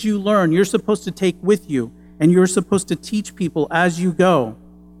things you learn, you're supposed to take with you, and you're supposed to teach people as you go.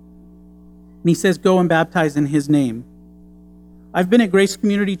 And he says, go and baptize in his name. I've been at Grace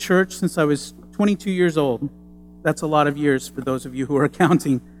Community Church since I was 22 years old. That's a lot of years for those of you who are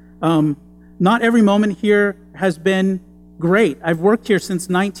counting. Not every moment here has been great. I've worked here since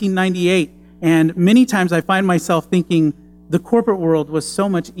 1998, and many times I find myself thinking the corporate world was so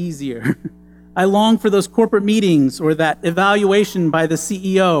much easier. I long for those corporate meetings or that evaluation by the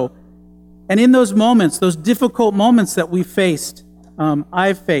CEO. And in those moments, those difficult moments that we faced,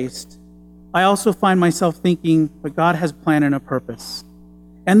 I've faced, I also find myself thinking, but God has a plan and a purpose.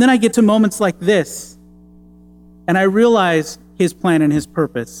 And then I get to moments like this, and I realize his plan and his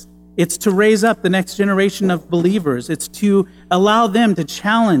purpose. It's to raise up the next generation of believers. It's to allow them to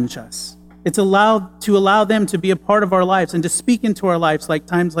challenge us. It's to allow them to be a part of our lives and to speak into our lives like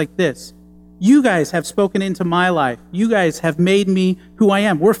times like this. You guys have spoken into my life. You guys have made me who I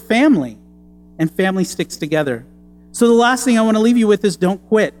am. We're family, and family sticks together. So the last thing I want to leave you with is don't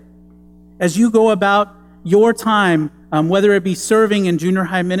quit. As you go about your time, whether it be serving in junior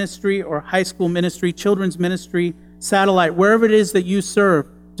high ministry or high school ministry, children's ministry, satellite, wherever it is that you serve,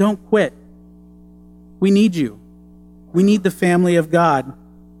 don't quit. We need you. We need the family of God.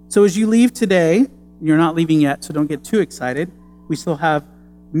 So as you leave today, you're not leaving yet, so don't get too excited. We still have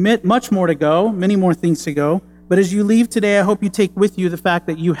much more to go, many more things to go. But as you leave today, I hope you take with you the fact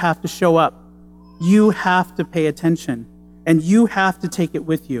that you have to show up. You have to pay attention, and you have to take it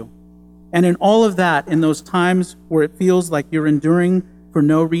with you. And in all of that, in those times where it feels like you're enduring for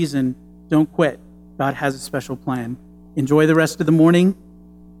no reason, don't quit. God has a special plan. Enjoy the rest of the morning.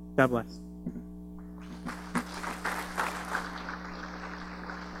 God bless.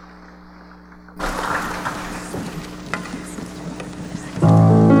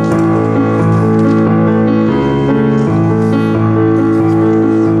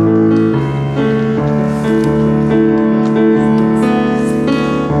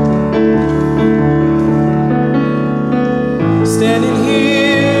 Standing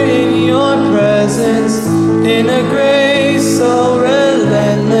here in your presence, in a grace so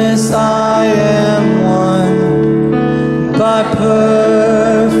relentless, I am won by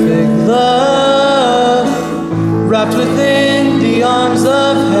perfect love, wrapped within the arms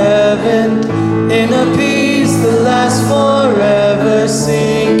of heaven, in a peace that lasts forever,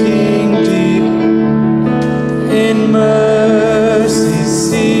 sinking deep in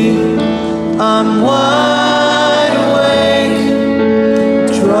mercy's sea. I'm wide awake,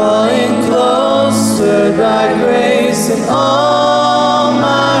 drawing closer by grace, and all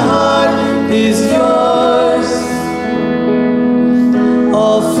my heart is yours.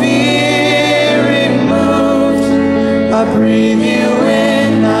 All fear removed, I breathe you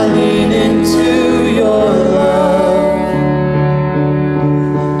in, I lean into your love.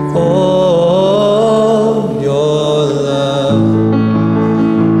 Oh, your love.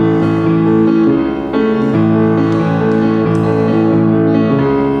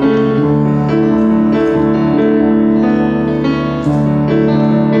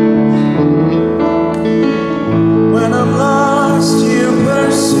 When I'm lost, you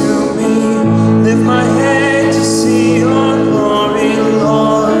pursue me. Lift my head to see your glory,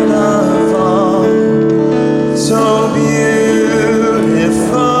 Lord of all. So beautiful.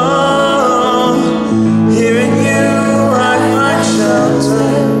 Here in you I find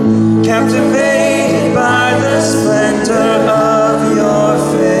shelter, captivated by the splendor of your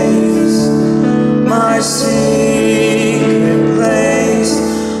face. My secret place,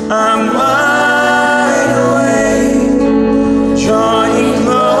 I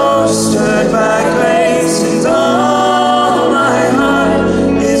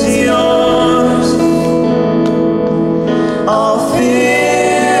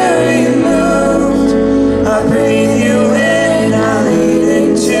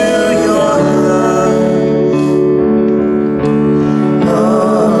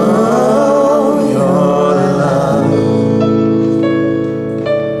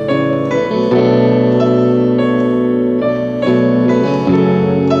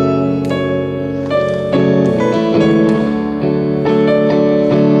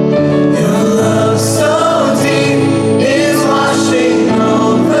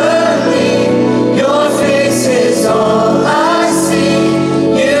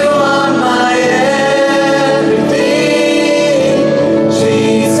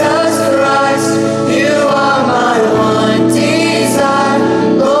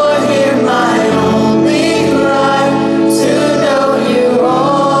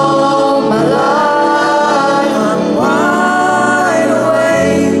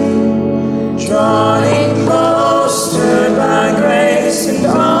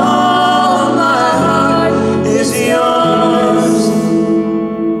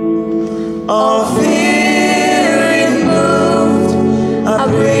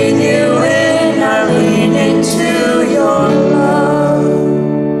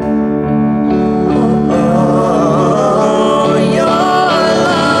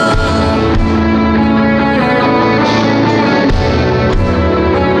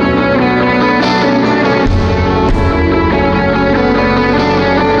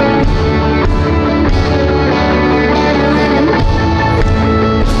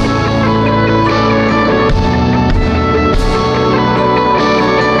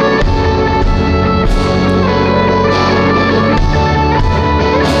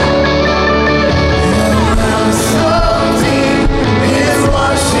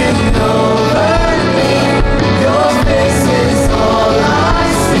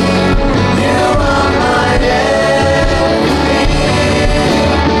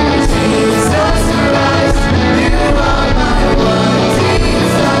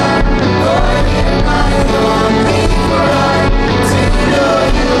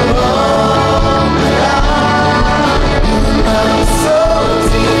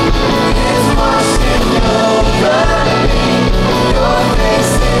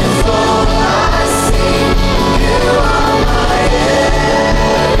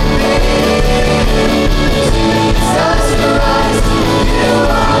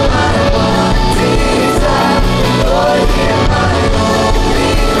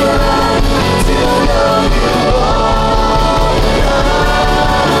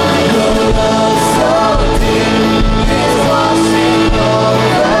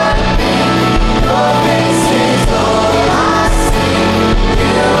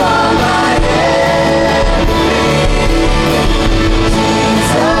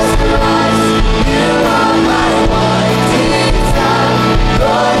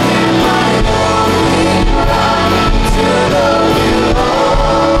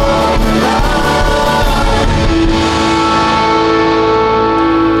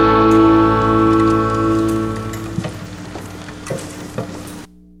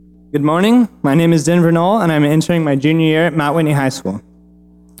Good morning. My name is Denver Knoll, and I'm entering my junior year at Mount Whitney High School.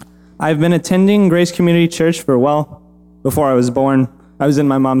 I've been attending Grace Community Church for, well, before I was born. I was in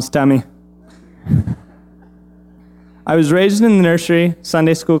my mom's tummy. I was raised in the nursery,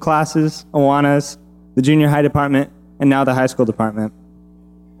 Sunday school classes, Awanas, the junior high department, and now the high school department.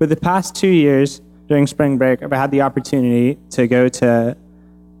 For the past 2 years, during spring break, I've had the opportunity to go to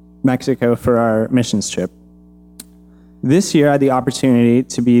Mexico for our missions trip. This year, I had the opportunity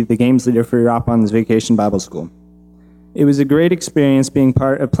to be the games leader for Urapan's Vacation Bible School. It was a great experience being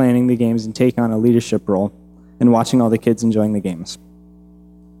part of planning the games and taking on a leadership role and watching all the kids enjoying the games.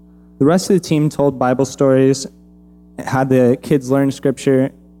 The rest of the team told Bible stories, had the kids learn scripture,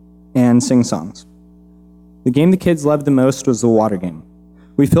 and sing songs. The game the kids loved the most was the water game.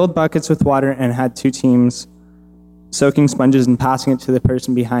 We filled buckets with water and had 2 teams soaking sponges and passing it to the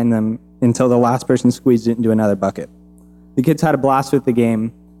person behind them until the last person squeezed it into another bucket. The kids had a blast with the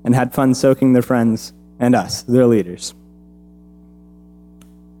game and had fun soaking their friends and us, their leaders.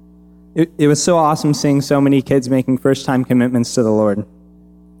 It was so awesome seeing so many kids making first-time commitments to the Lord.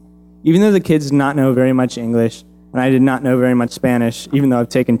 Even though the kids did not know very much English, and I did not know very much Spanish, even though I've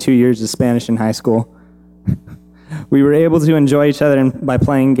taken 2 years of Spanish in high school, we were able to enjoy each other by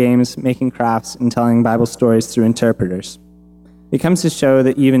playing games, making crafts, and telling Bible stories through interpreters. It comes to show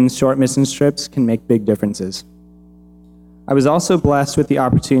that even short mission trips can make big differences. I was also blessed with the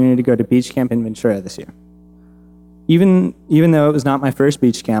opportunity to go to beach camp in Ventura this year. Even though it was not my first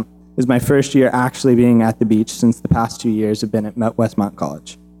beach camp, it was my first year actually being at the beach since the past 2 years have been at Westmont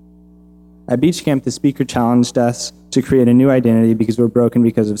College. At beach camp, the speaker challenged us to create a new identity because we're broken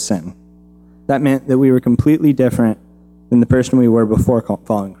because of sin. That meant that we were completely different than the person we were before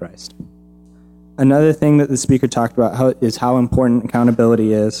following Christ. Another thing that the speaker talked about is how important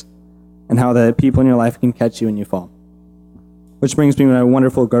accountability is and how the people in your life can catch you when you fall. Which brings me to my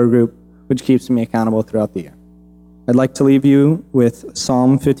wonderful Go group, which keeps me accountable throughout the year. I'd like to leave you with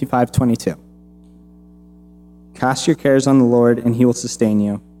Psalm 55:22. Cast your cares on the Lord, and he will sustain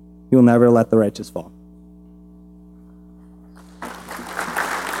you. He will never let the righteous fall.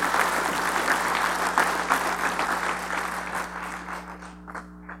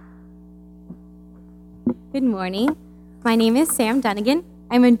 Good morning. My name is Sam Dunnigan.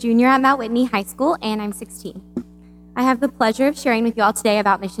 I'm a junior at Mount Whitney High School, and I'm 16. I have the pleasure of sharing with you all today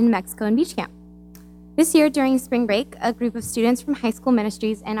about Mission Mexico and Beach Camp. This year, during spring break, a group of students from high school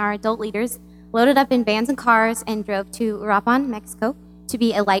ministries and our adult leaders loaded up in vans and cars and drove to Uruapan, Mexico, to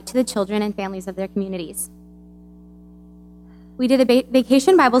be a light to the children and families of their communities. We did a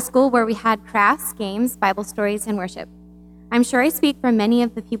vacation Bible school where we had crafts, games, Bible stories, and worship. I'm sure I speak for many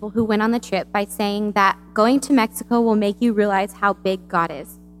of the people who went on the trip by saying that going to Mexico will make you realize how big God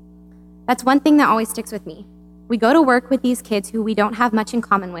is. That's one thing that always sticks with me. We go to work with these kids who we don't have much in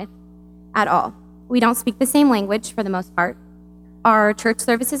common with at all. We don't speak the same language for the most part. Our church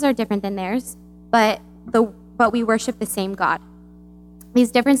services are different than theirs, but we worship the same God. These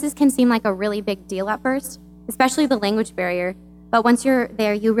differences can seem like a really big deal at first, especially the language barrier, but once you're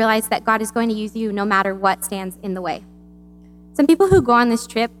there, you realize that God is going to use you no matter what stands in the way. Some people who go on this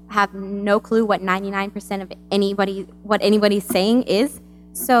trip have no clue what 99% of what anybody's saying is,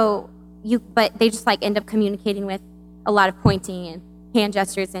 but they just end up communicating with a lot of pointing and hand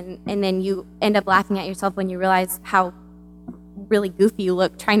gestures, and then you end up laughing at yourself when you realize how really goofy you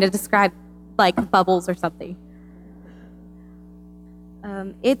look trying to describe bubbles or something.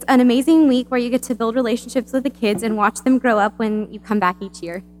 It's an amazing week where you get to build relationships with the kids and watch them grow up when you come back each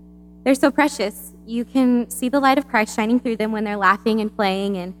year. They're so precious. You can see the light of Christ shining through them when they're laughing and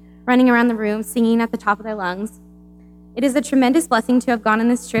playing and running around the room, singing at the top of their lungs. It is a tremendous blessing to have gone on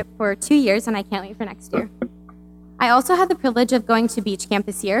this trip for 2 years, and I can't wait for next year. I also had the privilege of going to beach camp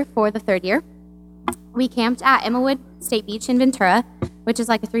this year for the 3rd year. We camped at Emmawood State Beach in Ventura, which is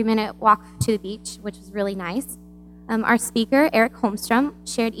like a 3-minute walk to the beach, which was really nice. Our speaker, Eric Holmstrom,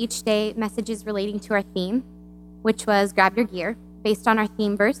 shared each day messages relating to our theme, which was Grab Your Gear, based on our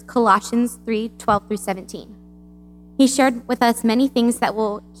theme verse, Colossians 3:12-17. He shared with us many things that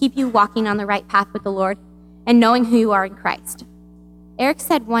will keep you walking on the right path with the Lord and knowing who you are in Christ. Eric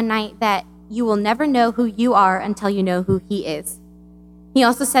said one night that you will never know who you are until you know who he is. He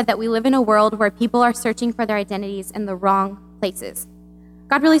also said that we live in a world where people are searching for their identities in the wrong places.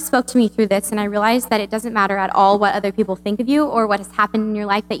 God really spoke to me through this, and I realized that it doesn't matter at all what other people think of you or what has happened in your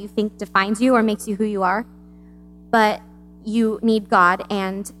life that you think defines you or makes you who you are, but you need God,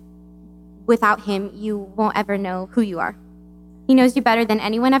 and without him, you won't ever know who you are. He knows you better than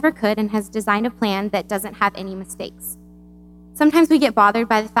anyone ever could and has designed a plan that doesn't have any mistakes. Sometimes we get bothered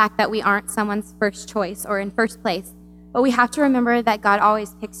by the fact that we aren't someone's first choice or in first place, but we have to remember that God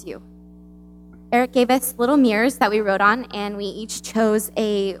always picks you. Eric gave us little mirrors that we wrote on, and we each chose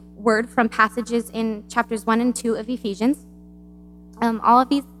a word from passages in chapters 1 and 2 of Ephesians. All of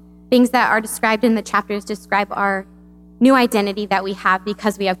these things that are described in the chapters describe our new identity that we have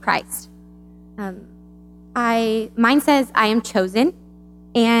because we have Christ. Mine says, I am chosen,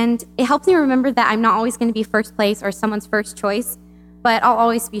 and it helps me remember that I'm not always going to be first place or someone's first choice, but I'll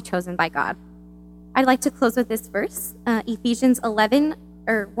always be chosen by God. I'd like to close with this verse, Ephesians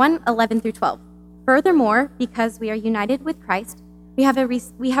 1:11 through 12. Furthermore, because we are united with Christ, we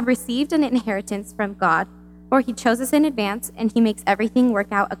have received an inheritance from God, for he chose us in advance, and he makes everything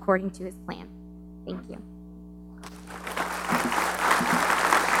work out according to his plan. Thank you.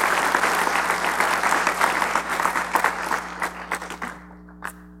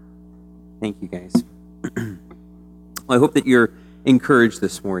 Thank you, guys. Well, I hope that you're encouraged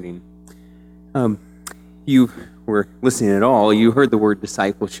this morning. You were listening at all, you heard the word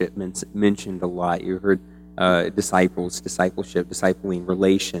discipleship mentioned a lot. You heard disciples, discipleship, discipling,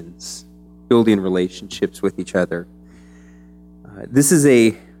 relations, building relationships with each other. This is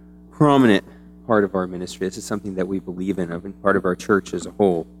a prominent part of our ministry. This is something that we believe in, and part of our church as a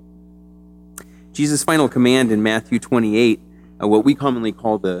whole. Jesus' final command in Matthew 28, what we commonly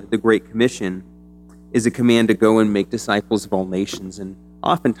call the Great Commission, is a command to go and make disciples of all nations. And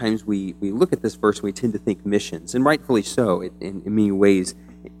oftentimes we look at this verse and we tend to think missions, and rightfully so. It, in many ways,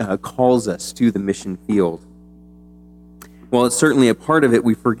 calls us to the mission field. While it's certainly a part of it,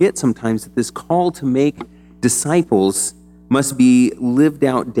 we forget sometimes that this call to make disciples must be lived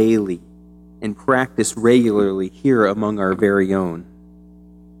out daily and practiced regularly here among our very own.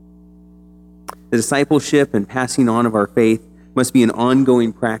 The discipleship and passing on of our faith must be an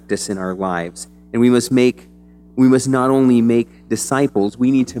ongoing practice in our lives, and we must not only make disciples,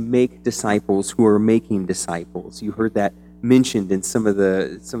 we need to make disciples who are making disciples. You heard that mentioned in some of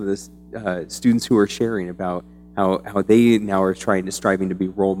the students who are sharing about how they now are striving to be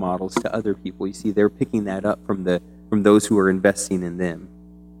role models to other people. You see, they're picking that up from those who are investing in them.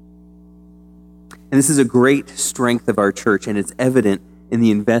 And this is a great strength of our church, and it's evident in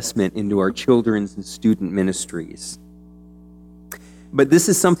the investment into our children's and student ministries. But this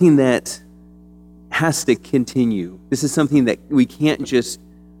is something that has to continue. This is something that we can't just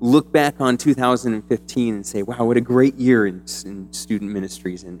look back on 2015 and say, wow, what a great year in student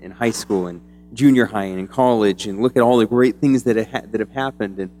ministries in high school and junior high and in college, and look at all the great things that have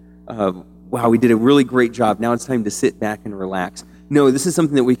happened, and wow, we did a really great job. Now it's time to sit back and relax. No, this is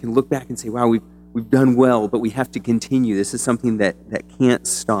something that we can look back and say, wow, we've done well, but we have to continue. This is something that can't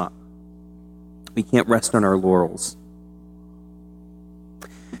stop. We can't rest on our laurels.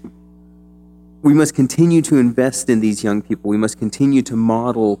 We must continue to invest in these young people. We must continue to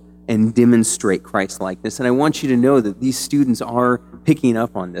model and demonstrate Christ-likeness. And I want you to know that these students are picking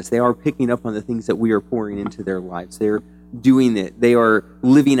up on this. They are picking up on the things that we are pouring into their lives. They're doing it. They are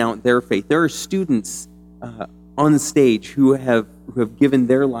living out their faith. There are students on the stage who have given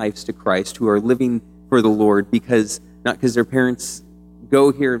their lives to Christ, who are living for the Lord not because their parents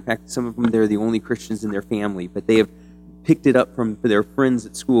go here. In fact, some of them, they're the only Christians in their family, but they have picked it up from their friends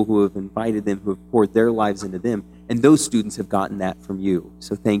at school who have invited them, who have poured their lives into them. And those students have gotten that from you.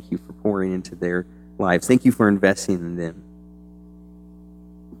 So thank you for pouring into their lives. Thank you for investing in them.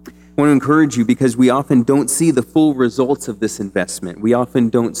 I want to encourage you, because we often don't see the full results of this investment. We often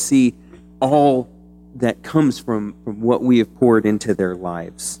don't see all that comes from what we have poured into their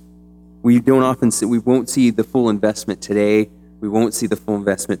lives. We won't see the full investment today. We won't see the full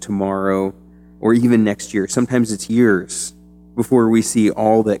investment tomorrow, or even next year. Sometimes it's years before we see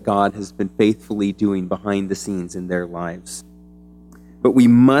all that God has been faithfully doing behind the scenes in their lives. But we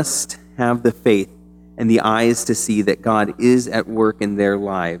must have the faith and the eyes to see that God is at work in their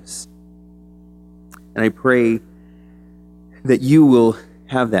lives. And I pray that you will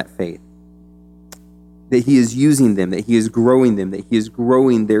have that faith, that He is using them, that He is growing them, that He is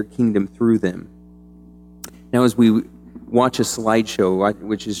growing their kingdom through them. Now, as we watch a slideshow,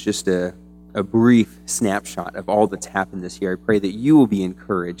 which is just a brief snapshot of all that's happened this year, I pray that you will be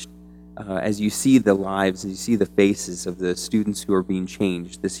encouraged as you see the lives, as you see the faces of the students who are being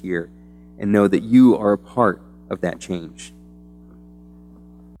changed this year, and know that you are a part of that change.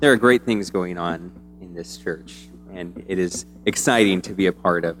 There are great things going on in this church, and it is exciting to be a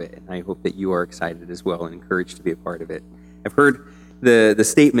part of it, and I hope that you are excited as well and encouraged to be a part of it. I've heard the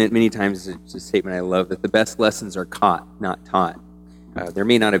statement many times. It's a statement I love, that the best lessons are caught, not taught. There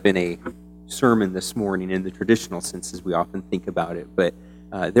may not have been a sermon this morning in the traditional sense as we often think about it, but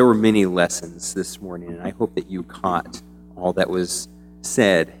there were many lessons this morning, and I hope that you caught all that was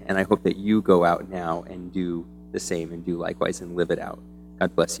said, and I hope that you go out now and do the same and do likewise and live it out.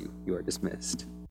 God bless you. You are dismissed.